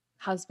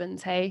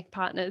 Husbands, hey,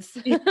 partners.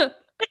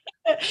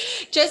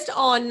 Just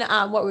on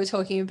what we were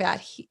talking about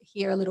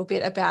here a little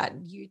bit about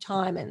you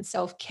time and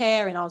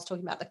self-care, and I was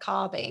talking about the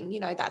car being,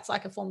 that's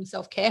like a form of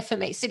self-care for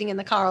me, sitting in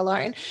the car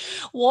alone.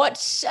 What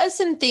are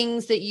some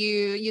things that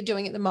you're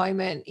doing at the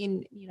moment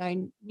in,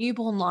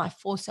 newborn life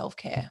for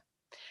self-care?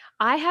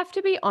 I have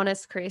to be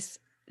honest, Chris,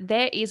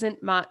 there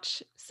isn't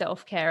much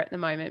self-care at the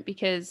moment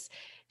because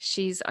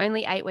she's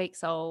only 8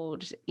 weeks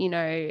old.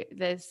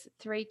 There's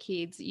 3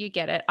 kids. You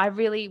get it. I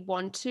really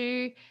want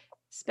to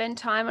spend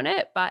time on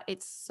it, but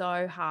it's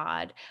so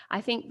hard. I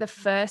think the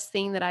first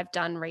thing that I've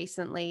done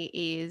recently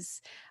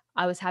is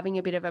I was having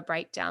a bit of a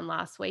breakdown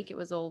last week. It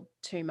was all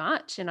too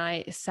much. And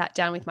I sat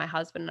down with my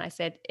husband and I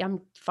said,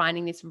 I'm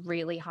finding this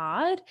really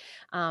hard.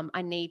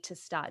 I need to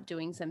start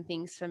doing some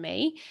things for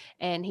me.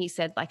 And he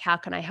said, like, how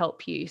can I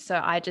help you? So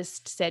I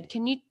just said,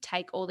 can you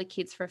take all the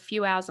kids for a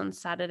few hours on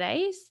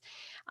Saturdays?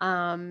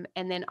 And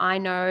then I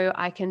know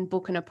I can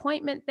book an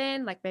appointment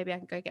then, like maybe I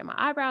can go get my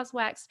eyebrows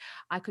waxed.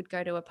 I could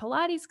go to a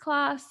Pilates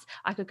class.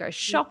 I could go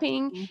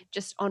shopping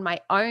just on my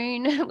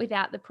own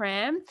without the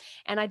pram.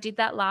 And I did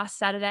that last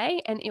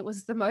Saturday, and it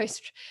was the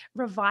most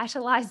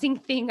revitalizing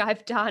thing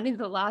I've done in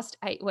the last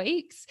 8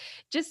 weeks,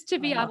 just to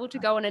be able to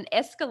go on an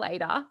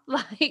escalator,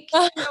 like,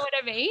 you know what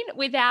I mean,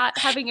 without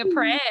having a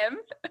pram.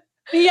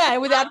 Yeah,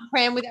 without a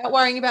pram, without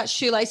worrying about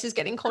shoelaces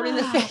getting caught in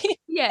the feet.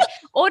 Yeah,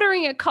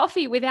 ordering a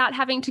coffee without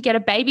having to get a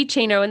baby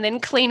chino and then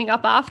cleaning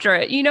up after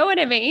it. You know what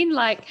I mean?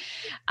 Like,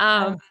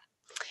 so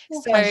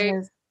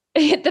Pleasures.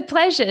 the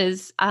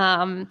pleasures.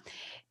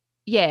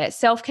 Yeah,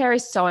 self-care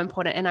is so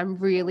important, and I'm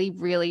really,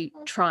 really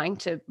trying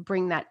to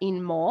bring that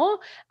in more.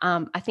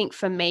 I think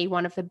for me,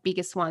 one of the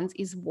biggest ones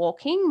is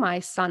walking, my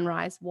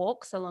sunrise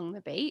walks along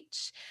the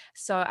beach.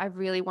 So I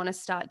really want to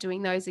start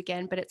doing those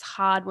again, but it's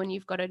hard when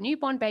you've got a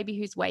newborn baby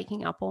who's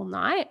waking up all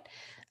night.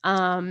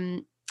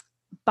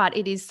 But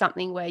it is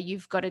something where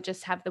you've got to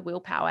just have the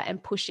willpower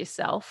and push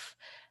yourself.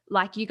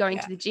 Like, you going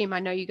to the gym. I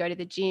know you go to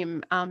the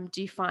gym.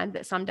 Do you find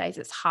that some days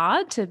it's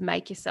hard to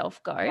make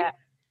yourself go? Yeah.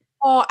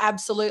 Oh,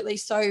 absolutely.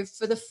 So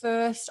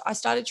I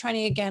started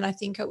training again, I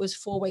think it was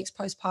 4 weeks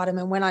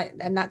postpartum.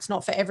 And that's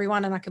not for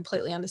everyone. And I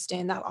completely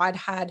understand that.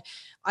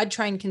 I'd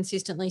trained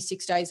consistently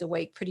 6 days a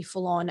week, pretty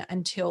full on,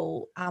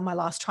 until my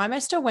last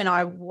trimester, when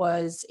I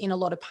was in a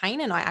lot of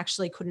pain and I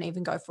actually couldn't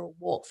even go for a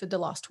walk for the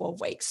last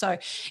 12 weeks. So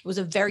it was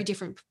a very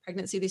different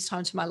pregnancy this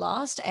time to my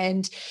last.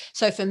 And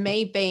so for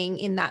me, being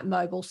in that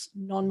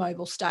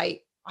non-mobile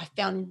state, I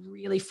found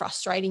really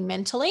frustrating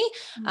mentally.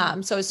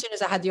 So as soon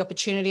as I had the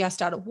opportunity, I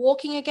started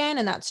walking again.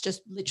 And that's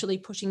just literally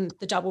pushing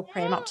the double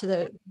pram up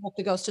to walk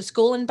the girls to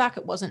school and back.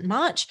 It wasn't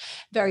much,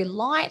 very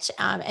light.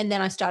 And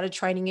then I started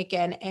training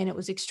again, and it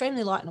was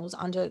extremely light, and it was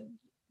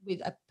with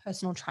a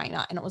personal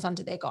trainer, and it was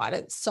under their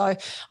guidance. So I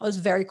was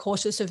very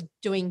cautious of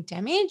doing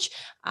damage.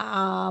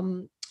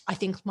 I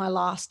think my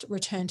last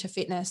return to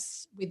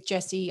fitness with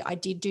Jessie, I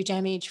did do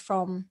damage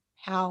from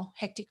how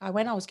hectic I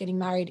went. I was getting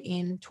married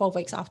in 12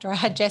 weeks after I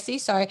had Jessie.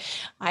 So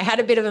I had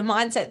a bit of a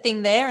mindset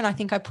thing there, and I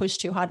think I pushed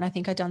too hard, and I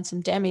think I done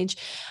some damage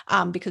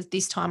because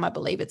this time I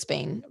believe it's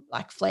been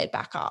like flared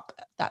back up.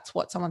 That's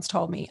what someone's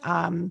told me.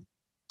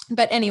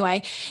 But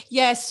anyway,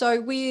 yeah.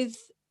 So with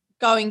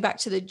going back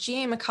to the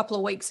gym a couple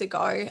of weeks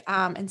ago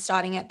and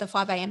starting at the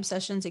 5 a.m.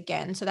 sessions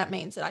again. So that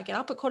means that I get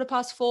up at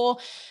 4:15.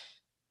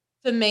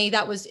 For me,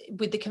 that was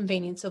with the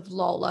convenience of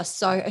Lola.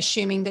 So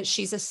assuming that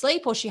she's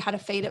asleep or she had a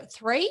feed at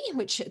 3,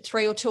 which at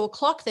 3 or 2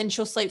 o'clock, then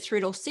she'll sleep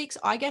through till 6.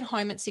 I get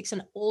home at 6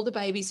 and all the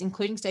babies,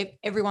 including Steve,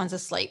 everyone's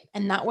asleep.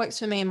 And that works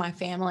for me and my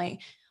family.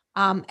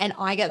 And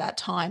I get that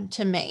time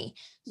to me.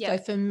 So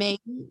for me,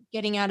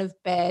 getting out of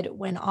bed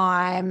when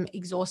I'm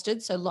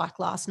exhausted. So like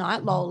last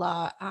night,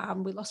 Lola,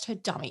 we lost her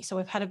dummy. So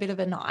we've had a bit of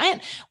a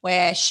night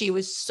where she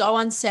was so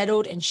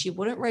unsettled and she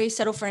wouldn't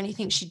resettle for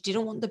anything. She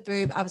didn't want the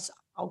boob.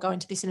 I'll go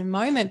into this in a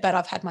moment, but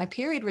I've had my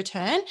period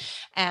return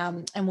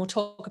and we'll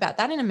talk about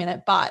that in a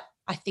minute. But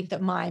I think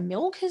that my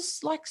milk has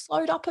like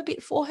slowed up a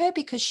bit for her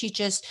because she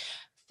just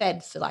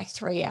fed for like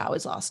 3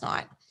 hours last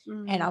night.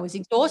 And I was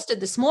exhausted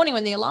this morning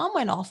when the alarm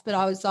went off, but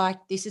I was like,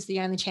 this is the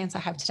only chance I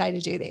have today to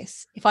do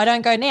this. If I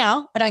don't go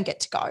now, I don't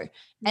get to go.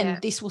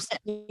 And this will set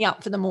me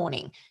up for the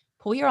morning.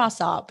 Pull your ass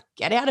up,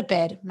 get out of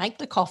bed, make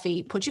the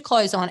coffee, put your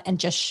clothes on and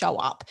just show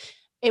up.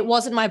 it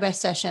wasn't my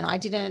best session. I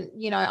didn't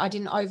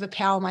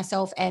overpower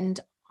myself, and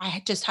I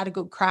had just had a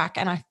good crack,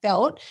 and I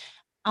felt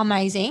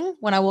amazing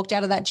when I walked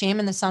out of that gym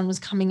and the sun was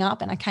coming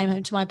up and I came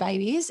home to my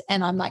babies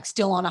and I'm like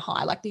still on a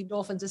high, like the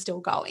endorphins are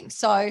still going.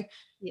 So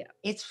Yeah.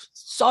 it's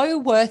so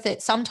worth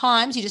it.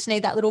 Sometimes you just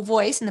need that little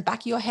voice in the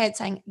back of your head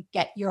saying,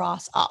 get your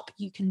ass up.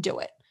 You can do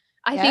it.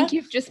 I Yeah. think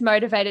you've just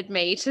motivated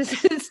me to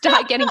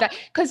start getting back,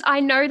 because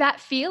I know that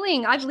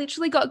feeling. I've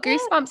literally got Yeah.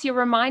 goosebumps. You're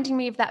reminding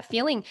me of that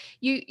feeling.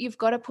 You've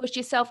got to push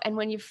yourself, and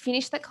when you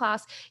finish that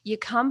class, you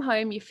come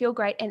home, you feel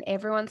great, and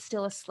everyone's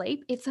still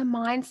asleep. It's a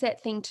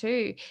mindset thing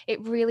too.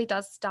 It really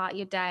does start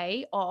your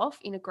day off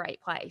in a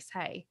great place.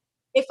 Hey.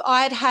 If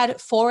I'd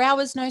had 4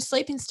 hours no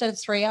sleep instead of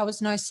 3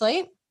 hours no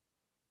sleep,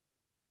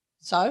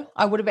 so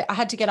I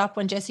had to get up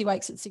when Jessie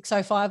wakes at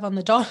 6:05 on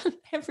the dot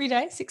every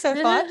day,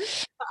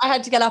 6:05. I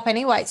had to get up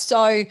anyway.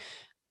 So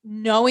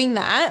knowing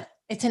that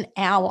it's an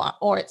hour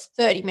or it's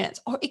 30 minutes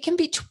or it can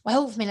be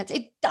 12 minutes,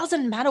 it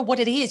doesn't matter what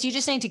it is. You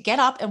just need to get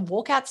up and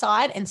walk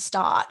outside and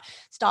start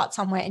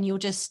somewhere, and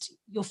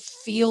you'll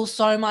feel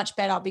so much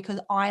better,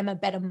 because I'm a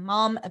better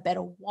mum, a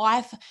better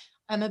wife,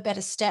 I'm a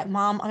better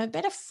stepmom, I'm a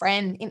better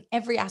friend in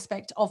every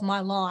aspect of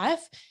my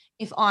life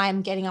if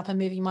I'm getting up and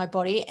moving my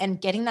body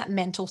and getting that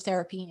mental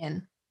therapy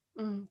in.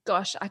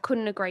 Gosh, I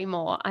couldn't agree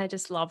more. I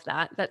just love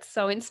that. That's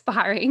so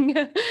inspiring.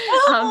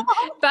 um,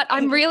 but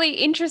I'm really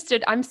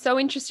interested. I'm so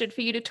interested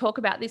for you to talk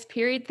about this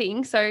period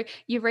thing. So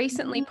you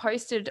recently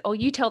posted, or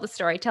you tell the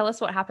story. Tell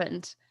us what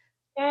happened.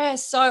 Yeah,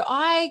 so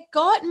I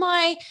got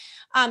my,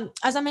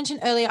 as I mentioned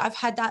earlier, I've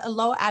had that a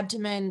lower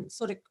abdomen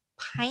sort of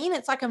pain.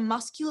 It's like a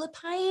muscular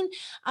pain,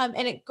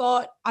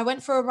 I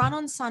went for a run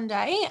on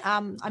Sunday.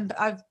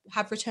 I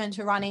have returned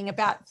to running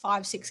about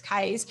 5-6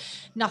 Ks,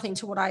 nothing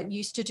to what I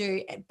used to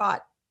do,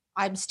 but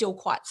I'm still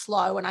quite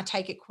slow and I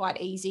take it quite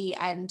easy,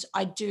 and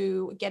I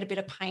do get a bit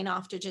of pain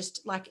after,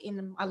 just like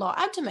in my lower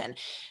abdomen.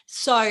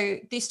 So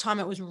this time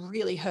it was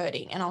really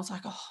hurting, and I was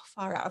like, oh,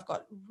 far out, I've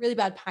got really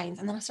bad pains.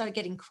 And then I started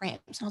getting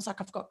cramps, and I was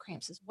like, I've got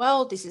cramps as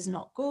well. This is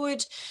not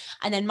good.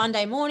 And then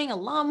Monday morning,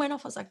 alarm went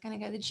off. I was like, going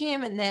to go to the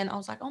gym. And then I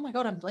was like, oh my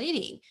God, I'm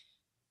bleeding.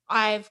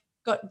 And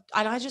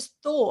I just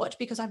thought,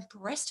 because I'm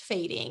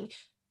breastfeeding,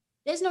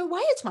 there's no way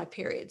it's my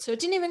period. So it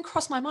didn't even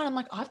cross my mind. I'm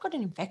like, I've got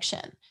an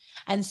infection.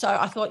 And so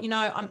I thought,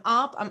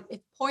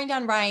 it's pouring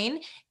down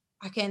rain.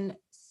 I can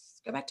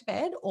go back to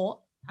bed, or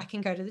I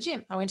can go to the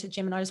gym. I went to the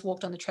gym and I just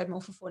walked on the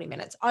treadmill for 40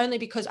 minutes, only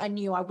because I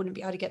knew I wouldn't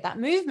be able to get that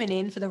movement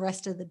in for the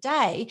rest of the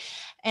day.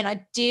 And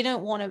I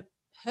didn't want to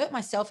hurt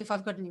myself if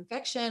I've got an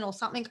infection or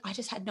something. I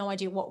just had no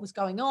idea what was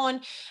going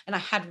on. And I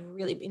had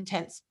really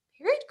intense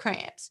period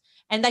cramps,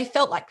 and they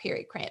felt like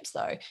period cramps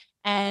though.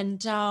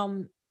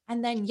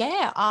 And then,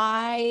 yeah,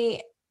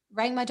 I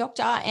rang my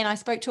doctor and I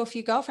spoke to a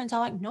few girlfriends. I'm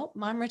like, nope,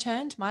 mine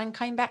returned. Mine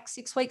came back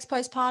 6 weeks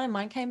postpartum.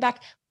 Mine came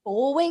back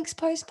 4 weeks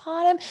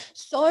postpartum.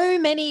 So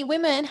many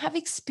women have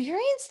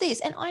experienced this,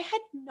 and I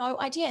had no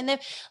idea. And they're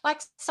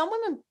like, some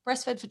women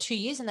breastfed for 2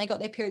 years and they got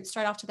their period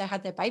straight after they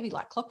had their baby,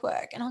 like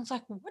clockwork. And I was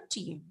like, what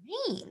do you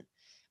mean?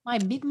 My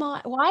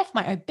midwife,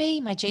 my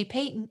OB, my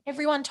GP, and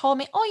everyone told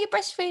me, oh, you're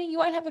breastfeeding, you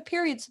won't have a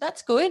period. So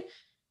that's good.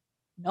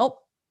 Nope.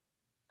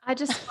 I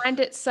just find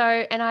it so,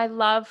 and I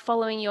love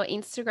following your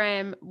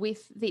Instagram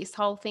with this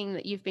whole thing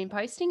that you've been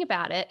posting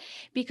about it,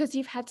 because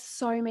you've had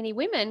so many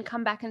women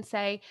come back and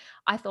say,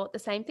 I thought the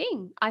same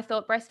thing. I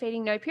thought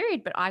breastfeeding, no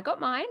period, but I got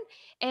mine.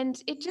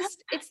 And it's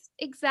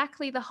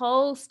exactly the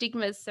whole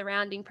stigmas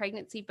surrounding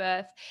pregnancy,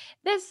 birth.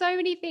 There's so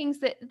many things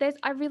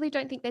I really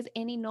don't think there's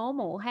any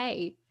normal.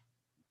 Hey.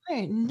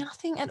 No,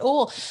 nothing at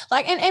all.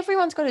 Like, and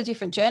everyone's got a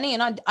different journey.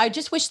 And I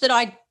just wish that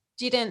I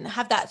didn't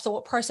have that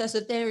thought process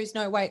that there is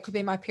no way it could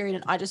be my period.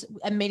 And I just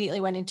immediately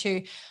went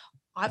into,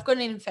 I've got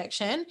an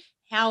infection.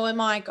 How am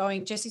I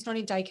going? Jesse's not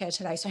in daycare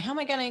today. So who am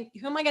I going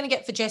to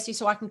get for Jesse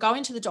so I can go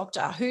into the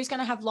doctor? Who's going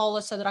to have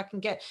Lola so that I can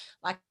get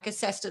like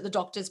assessed at the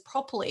doctors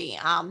properly?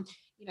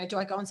 Do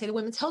I go and see the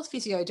women's health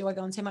physio? Do I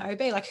go and see my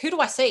OB? Like, who do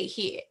I see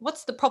here?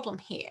 What's the problem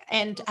here?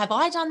 And have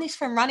I done this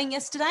from running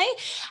yesterday?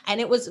 And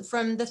it was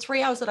from the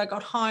 3 hours that I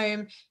got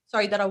home,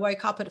 that I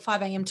woke up at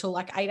 5 a.m. till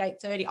like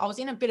 8:30. I was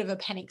in a bit of a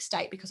panic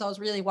state because I was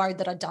really worried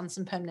that I'd done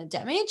some permanent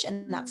damage.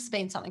 And that's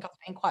been something I've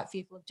been quite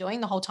fearful of doing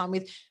the whole time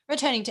with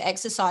returning to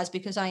exercise,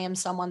 because I am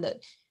someone that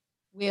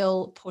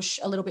will push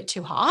a little bit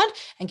too hard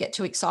and get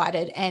too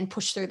excited and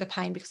push through the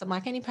pain, because I'm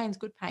like, any pain's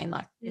good pain.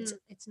 Like it's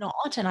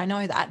not, and I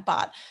know that,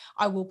 but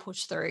I will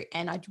push through.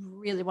 And I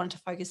really wanted to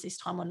focus this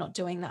time on not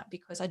doing that,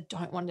 because I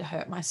don't want to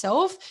hurt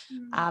myself.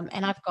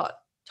 And I've got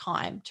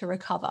time to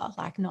recover,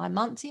 like 9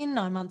 months in,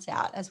 9 months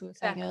out, as we were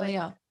saying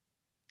earlier.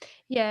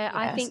 Yeah,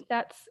 I Yes. think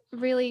that's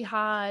really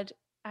hard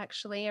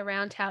actually,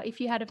 around how, if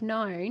you had have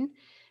known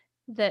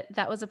that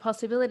that was a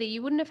possibility,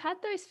 you wouldn't have had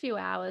those few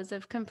hours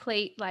of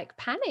complete like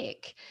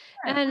panic.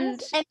 And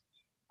And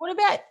What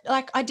about,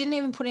 like, I didn't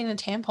even put in a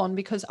tampon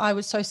because I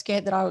was so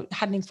scared that I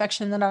had an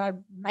infection that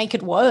I'd make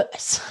it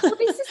worse. Well,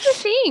 this is the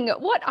thing.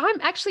 What I'm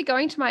actually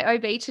going to my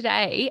OB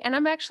today, and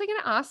I'm actually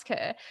going to ask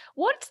her,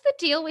 what's the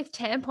deal with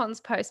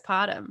tampons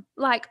postpartum?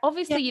 Like, Yeah,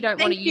 obviously, you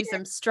don't want thank to you. use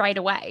them straight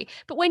away,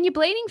 but when you're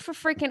bleeding for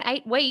freaking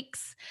 8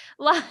 weeks,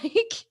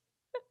 like,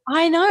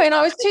 I know, and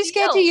I was the too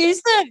scared to deal.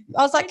 use them.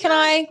 I was I like, "Can know.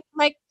 I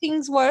make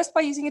things worse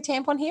by using a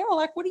tampon here?" Or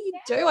like, "What do you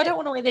do? I Yeah. don't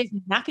want to wear these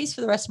nappies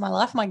for the rest of my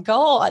life." My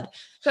God.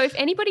 So if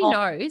anybody Oh,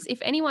 knows, if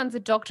anyone's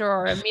a doctor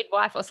or a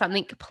midwife or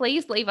something,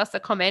 please leave us a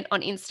comment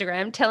on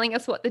Instagram telling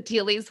us what the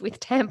deal is with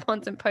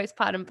tampons and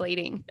postpartum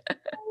bleeding.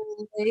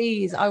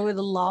 please. I would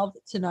love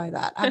to know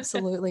that.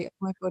 Absolutely. Oh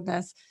my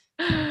goodness.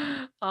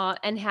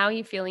 And how are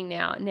you feeling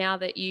now? Now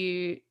that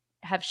you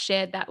have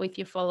shared that with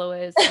your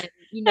followers and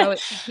you know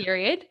it's your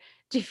period,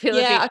 do you feel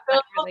a Yeah, bit I feel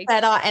like a lot relief?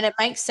 better, and it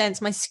makes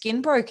sense. My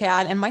skin broke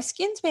out, and my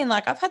skin's been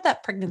like, I've had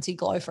that pregnancy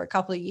glow for a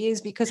couple of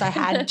years because I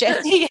had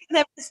Jessie and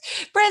then was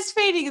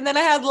breastfeeding, and then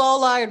I had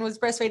Lola and was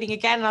breastfeeding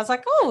again. And I was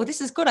like, oh,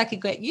 this is good. I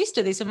could get used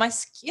to this. And my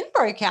skin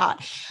broke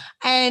out.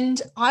 And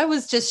I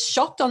was just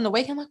shocked on the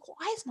week. I'm like,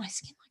 why is my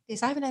skin like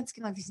this? I haven't had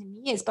skin like this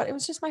in years, but it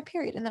was just my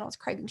period. And then I was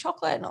craving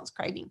chocolate and I was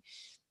craving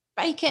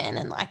bacon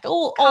and like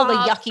all the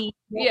Carbs. yucky,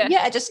 Yeah.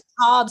 yeah, just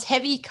carbs,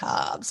 heavy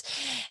carbs.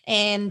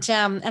 And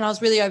I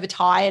was really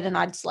overtired and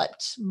I'd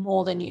slept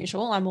more than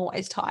usual. I'm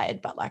always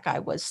tired, but like I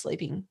was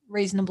sleeping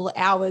reasonable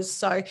hours.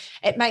 So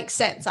it makes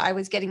sense. I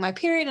was getting my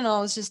period and I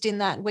was just in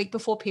that week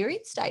before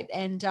period state.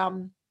 And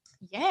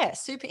yeah,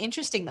 super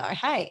interesting though.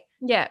 Hey.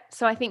 Yeah.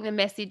 So I think the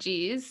message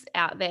is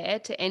out there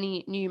to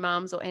any new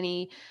mums or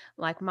any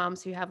like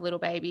mums who have little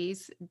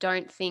babies,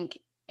 don't think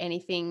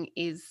anything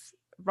is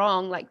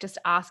wrong. Like just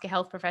ask a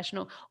health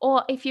professional.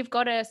 Or if you've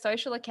got a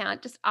social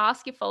account, just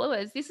ask your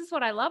followers. This is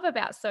what I love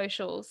about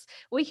socials.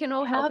 We can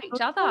all help How each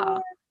good.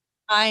 other.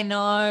 I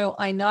know,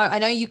 I know. I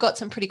know you got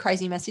some pretty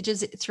crazy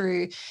messages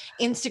through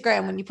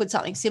Instagram when you put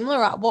something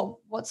similar up.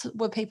 What's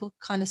were people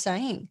kind of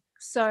saying?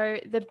 So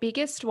the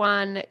biggest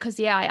one, because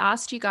yeah, I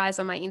asked you guys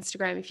on my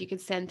Instagram if you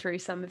could send through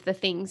some of the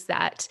things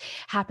that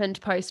happened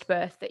post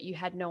birth that you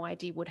had no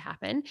idea would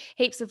happen.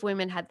 Heaps of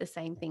women had the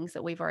same things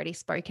that we've already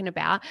spoken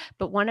about.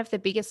 But one of the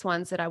biggest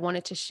ones that I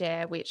wanted to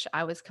share, which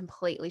I was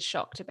completely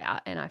shocked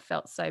about, and I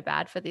felt so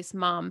bad for this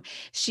mum,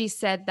 she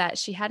said that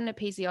she had an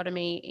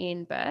episiotomy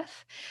in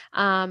birth,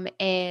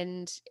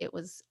 and it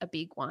was a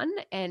big one,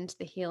 and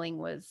the healing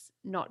was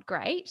not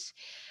great.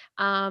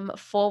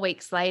 4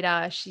 weeks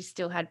later, she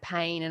still had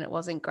pain and it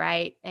wasn't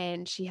great.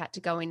 And she had to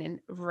go in and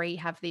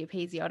rehab the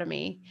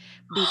episiotomy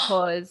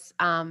because,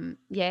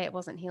 yeah, it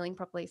wasn't healing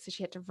properly. So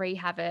she had to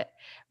rehab it,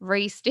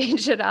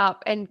 re-stitch it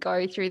up, and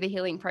go through the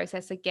healing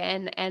process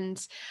again.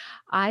 And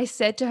I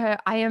said to her,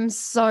 I am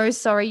so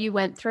sorry you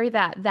went through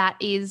that. That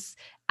is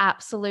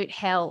absolute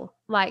hell.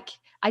 Like,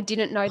 I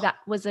didn't know that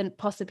was a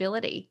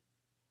possibility.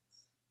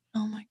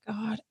 Oh my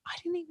God. I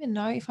didn't even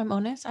know, if I'm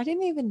honest, I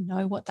didn't even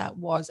know what that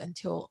was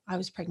until I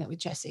was pregnant with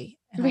Jessie.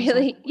 And I was like,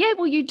 Really? Yeah,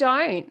 well, you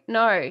don't.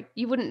 No,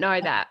 you wouldn't know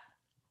that.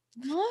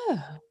 no.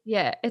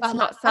 Yeah, it's But like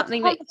not that's a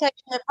something that,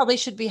 conversation that probably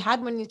should be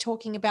had when you're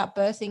talking about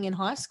birthing in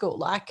high school.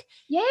 Like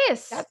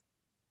yes. that's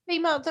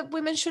female that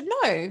women should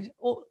know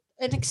or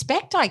and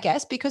expect, I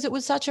guess, because it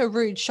was such a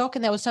rude shock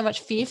and there was so much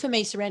fear for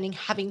me surrounding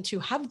having to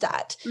have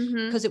that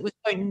Mhm. because it was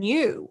so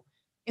new.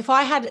 If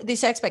I had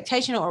this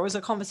expectation or it was a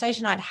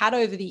conversation I'd had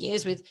over the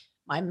years with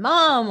my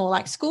mum or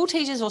like school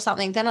teachers or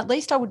something, then at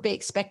least I would be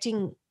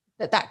expecting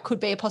that that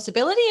could be a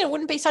possibility and it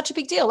wouldn't be such a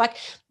big deal. Like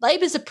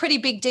labor is a pretty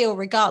big deal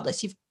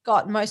regardless. You've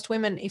got most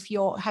women, if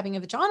you're having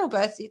a vaginal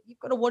birth, you've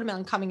got a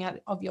watermelon coming out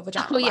of your Oh,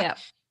 vagina.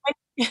 Like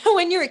yeah.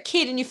 when you're a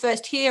kid and you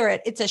first hear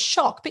it, it's a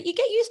shock, but you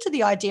get used to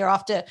the idea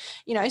after,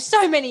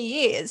 so many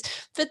years.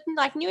 But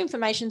like new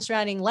information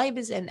surrounding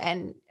labors and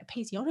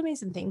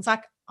episiotomies and things,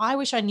 like I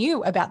wish I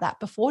knew about that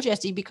before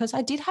Jessie because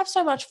I did have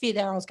so much fear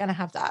that I was going to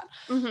have that.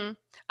 Mhm.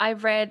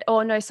 I've read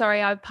oh, no,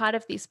 sorry, I'm part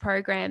of this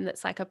program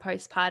that's like a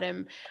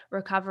postpartum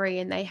recovery,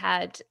 and they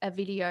had a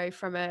video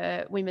from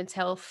a women's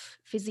health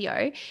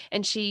physio,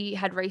 and she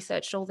had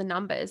researched all the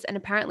numbers, and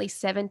apparently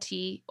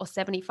 70 or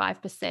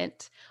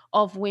 75%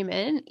 of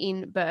women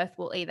in birth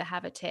will either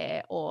have a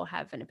tear or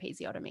have an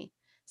episiotomy.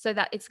 So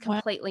that it's Wow.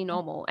 completely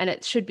normal and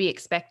it should be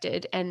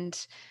expected, and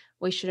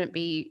we shouldn't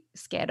be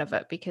scared of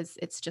it because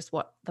it's just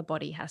what the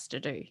body has to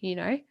do, you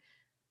know?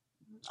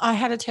 I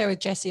had a tear with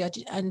Jessie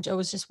and it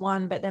was just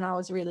one, but then I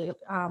was really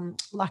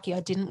lucky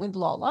I didn't with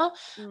Lola.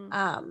 Mm.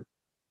 Um,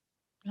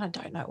 I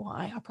don't know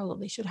why. I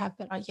probably should have,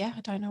 but yeah, I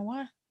don't know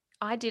why.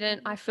 I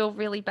didn't. I feel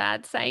really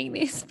bad saying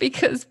this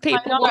because I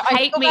people know. will I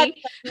hate feel bad.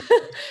 me.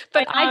 I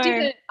But I know.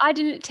 didn't I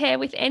didn't tear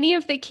with any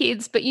of the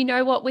kids, but you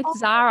know what, with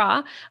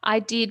Zara, I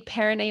did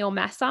perineal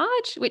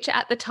massage, which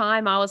at the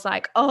time I was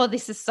like, "Oh,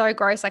 this is so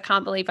gross. I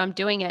can't believe I'm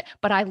doing it."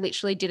 But I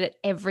literally did it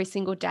every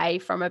single day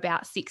from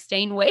about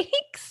 16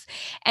 weeks,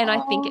 and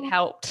I think it Oh,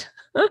 helped.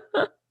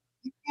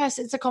 yes,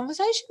 it's a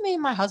conversation me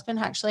and my husband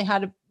actually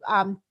had,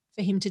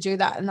 for him to do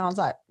that. And I was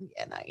like,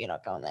 yeah, no, you're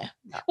not going there.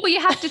 No. Well,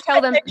 you have to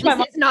tell them this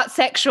is not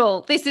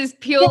sexual. This is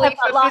purely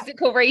for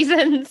physical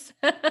reasons.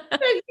 You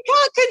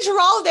can't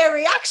control their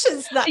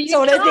reactions to that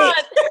sort of thing.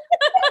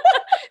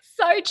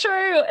 So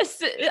true.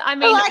 I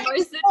mean,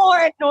 it's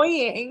more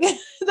annoying.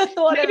 The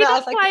thought maybe of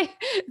it. That's why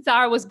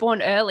Zara was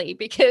born early,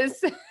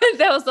 because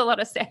there was a lot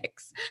of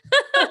sex.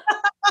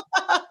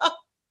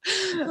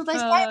 Well, they say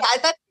that.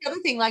 That's the other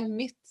thing, like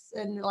myths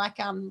and like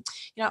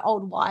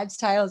old wives'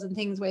 tales and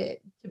things where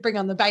to bring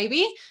on the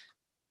baby.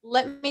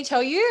 Let me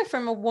tell you,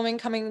 from a woman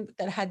coming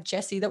that had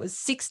Jessie that was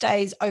 6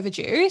 days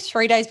overdue,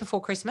 3 days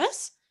before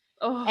Christmas,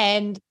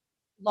 and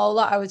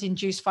Lola, I was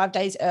induced 5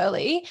 days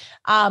early.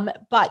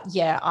 But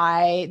yeah,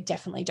 I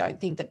definitely don't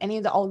think that any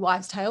of the old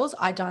wives' tales.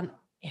 I done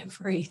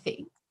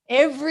everything,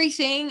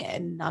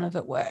 and none of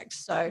it worked.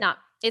 So no.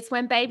 It's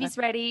when baby's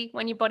ready,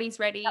 when your body's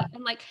ready.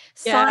 And like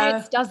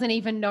science doesn't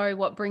even know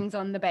what brings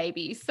on the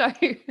baby. So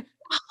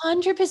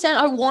 100%.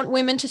 I want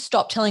women to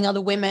stop telling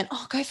other women,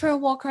 oh, go for a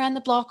walk around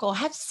the block or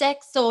have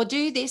sex or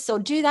do this or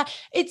do that.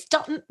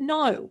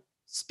 No,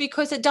 it's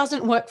because it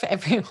doesn't work for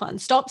everyone.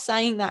 Stop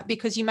saying that,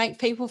 because you make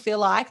people feel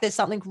like there's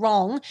something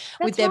wrong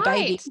with their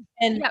baby.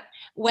 And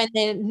when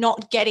they're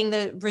not getting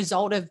the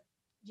result of,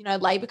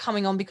 labor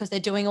coming on because they're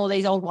doing all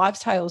these old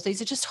wives' tales.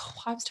 These are just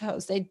wives'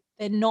 tales.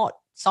 They're not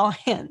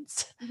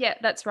science. Yeah,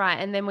 that's right.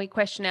 And then we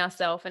question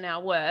ourselves and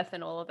our worth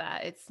and all of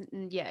that.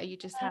 You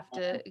just have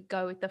to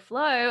go with the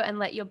flow and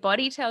let your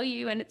body tell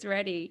you when it's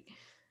ready.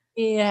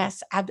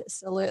 Yes,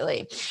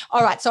 absolutely.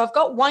 All right. So I've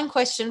got one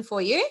question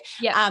for you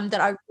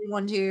that I really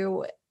want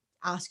to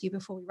ask you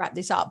before we wrap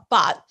this up.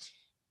 But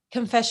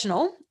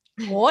confessional,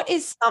 what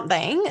is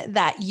something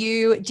that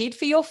you did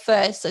for your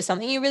first, so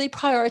something you really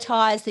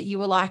prioritized that you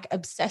were like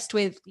obsessed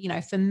with?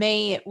 For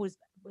me, it was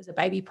a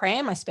baby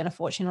pram. I spent a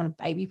fortune on a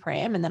baby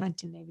pram and then I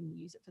didn't even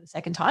use it for the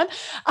second time.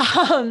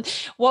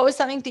 What was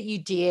something that you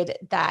did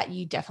that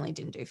you definitely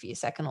didn't do for your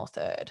second or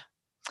third?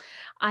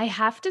 I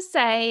have to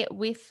say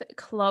with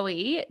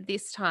Chloe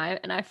this time,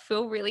 and I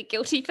feel really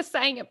guilty for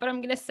saying it, but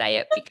I'm going to say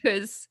it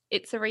because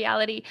it's a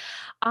reality.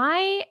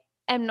 I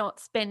am not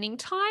spending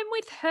time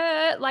with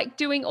her, like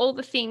doing all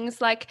the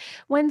things. Like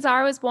when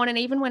Zara was born and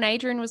even when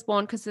Adrian was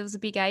born, because there was a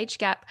big age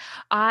gap,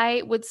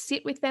 I would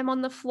sit with them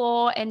on the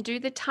floor and do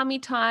the tummy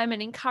time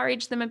and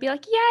encourage them and be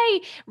like,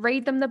 yay,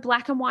 read them the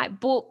black and white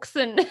books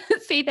and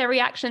see their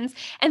reactions.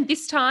 And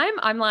this time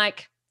I'm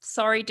like,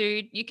 sorry,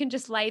 dude, you can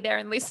just lay there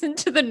and listen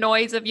to the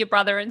noise of your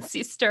brother and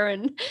sister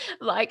and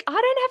like, I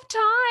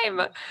don't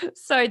have time.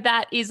 So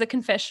that is a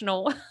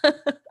confessional.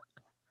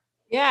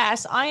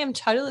 Yes, I am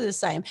totally the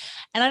same.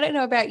 And I don't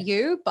know about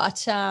you,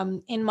 but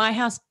in my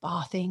house,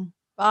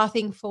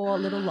 bathing for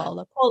little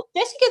Lola. Well,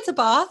 Jessie gets a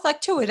bath,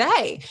 like 2 a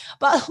day,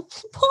 but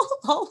poor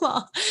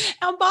Lola,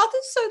 our bath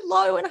is so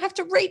low and I have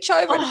to reach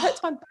over and it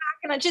hurts my back.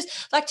 And I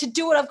just like to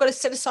do it. I've got to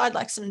set aside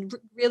like some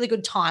really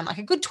good time, like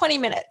a good 20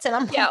 minutes. And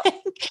I'm like,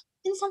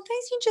 and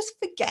sometimes you just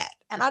forget.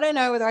 And I don't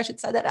know whether I should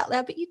say that out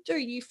loud, but you do.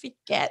 You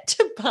forget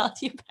to bath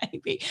your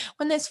baby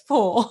when there's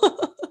 4.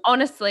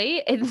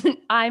 Honestly,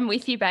 I'm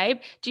with you,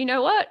 babe. Do you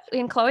know what?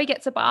 When Chloe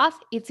gets a bath,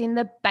 it's in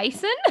the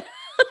basin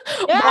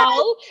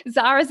while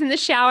Zara's in the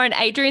shower and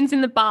Adrian's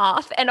in the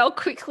bath. And I'll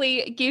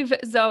quickly give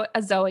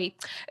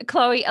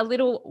Chloe a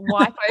little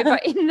wipe over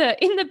in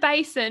the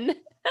basin.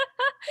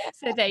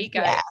 So there you go.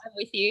 I'm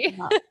with you.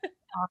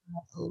 I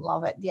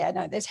love it. Yeah,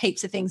 no, there's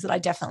heaps of things that I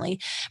definitely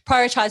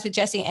prioritize with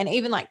Jessie, and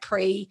even like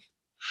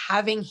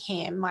having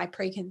him, my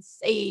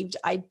preconceived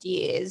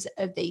ideas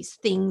of these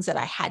things that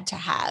I had to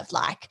have,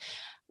 like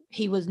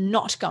he was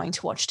not going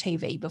to watch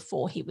TV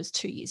before he was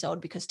 2 years old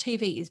because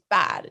TV is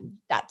bad and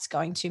that's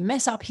going to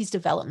mess up his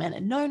development.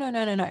 And no.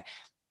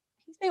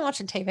 He's been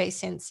watching TV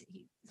since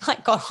he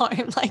like got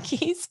home. Like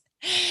he's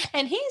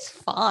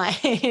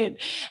fine.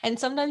 And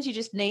sometimes you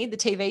just need the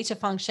TV to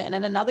function.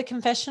 And another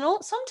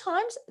confessional,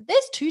 sometimes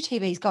there's 2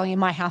 TVs going in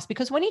my house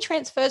because when he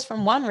transfers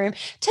from one room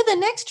to the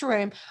next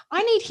room,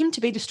 I need him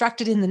to be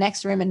distracted in the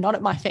next room and not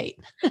at my feet.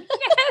 Yes.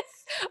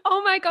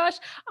 Oh my gosh.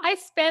 I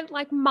spent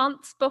like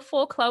months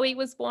before Chloe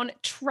was born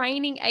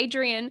training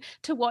Adrian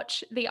to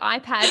watch the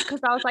iPad because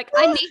I was like,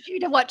 I need you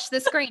to watch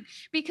the screen.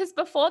 Because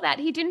before that,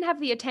 he didn't have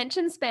the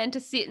attention span to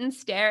sit and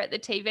stare at the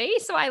TV.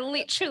 So I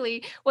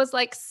literally was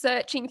like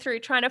searching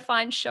through trying to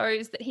find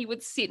shows that he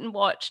would sit and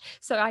watch.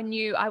 So I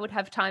knew I would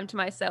have time to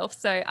myself.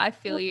 So I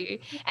feel you.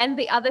 And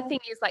the other thing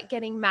is like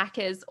getting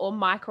Maccas or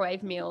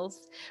microwave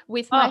meals.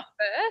 With my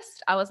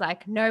first, I was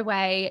like, no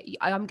way.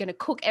 I'm going to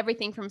cook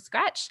everything from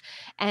scratch.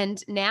 And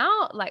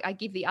now, like, I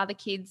give the other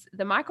kids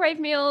the microwave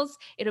meals.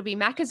 It'll be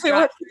Macca's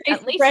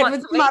at least bread once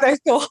with a week. tomato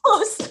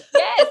sauce.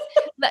 Yes.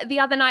 The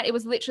other night, it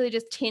was literally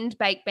just tinned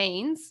baked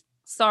beans.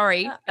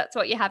 Sorry, that's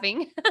what you're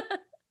having.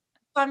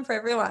 Fun for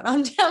everyone.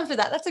 I'm down for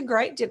that. That's a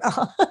great dinner.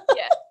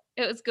 Yeah,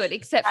 it was good,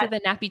 except for the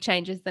nappy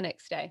changes the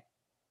next day.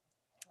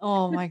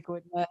 Oh, my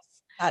goodness.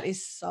 That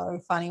is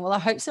so funny. Well, I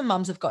hope some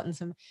mums have gotten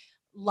some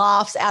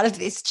laughs out of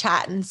this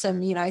chat and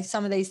some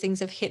of these things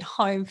have hit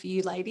home for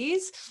you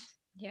ladies.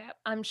 Yeah,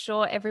 I'm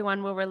sure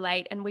everyone will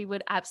relate, and we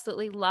would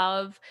absolutely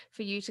love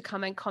for you to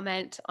come and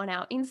comment on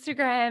our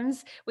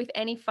Instagrams with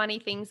any funny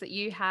things that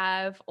you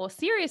have or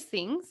serious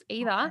things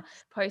either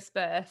post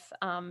birth.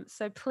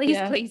 So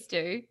please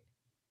do.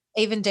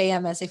 Even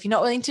DM us. If you're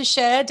not willing to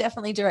share,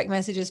 definitely direct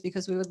messages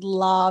because we would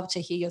love to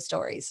hear your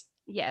stories.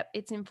 Yeah,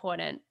 it's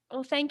important.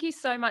 Well, thank you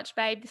so much,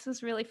 babe. This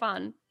was really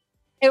fun.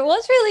 It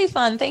was really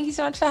fun. Thank you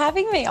so much for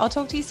having me. I'll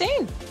talk to you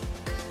soon.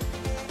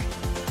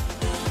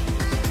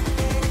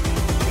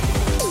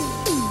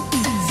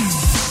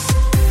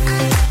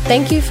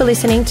 Thank you for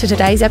listening to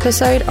today's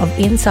episode of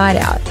Inside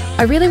Out.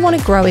 I really want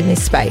to grow in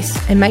this space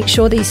and make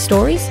sure these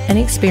stories and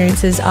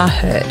experiences are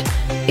heard.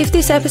 If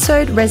this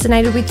episode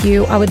resonated with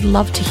you, I would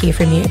love to hear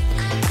from you.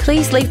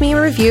 Please leave me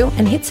a review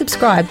and hit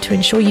subscribe to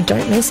ensure you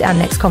don't miss our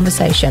next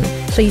conversation.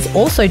 Please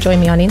also join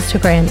me on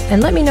Instagram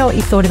and let me know what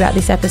you thought about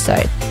this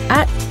episode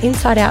at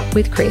Inside Out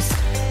with Chris.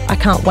 I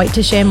can't wait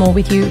to share more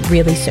with you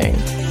really soon.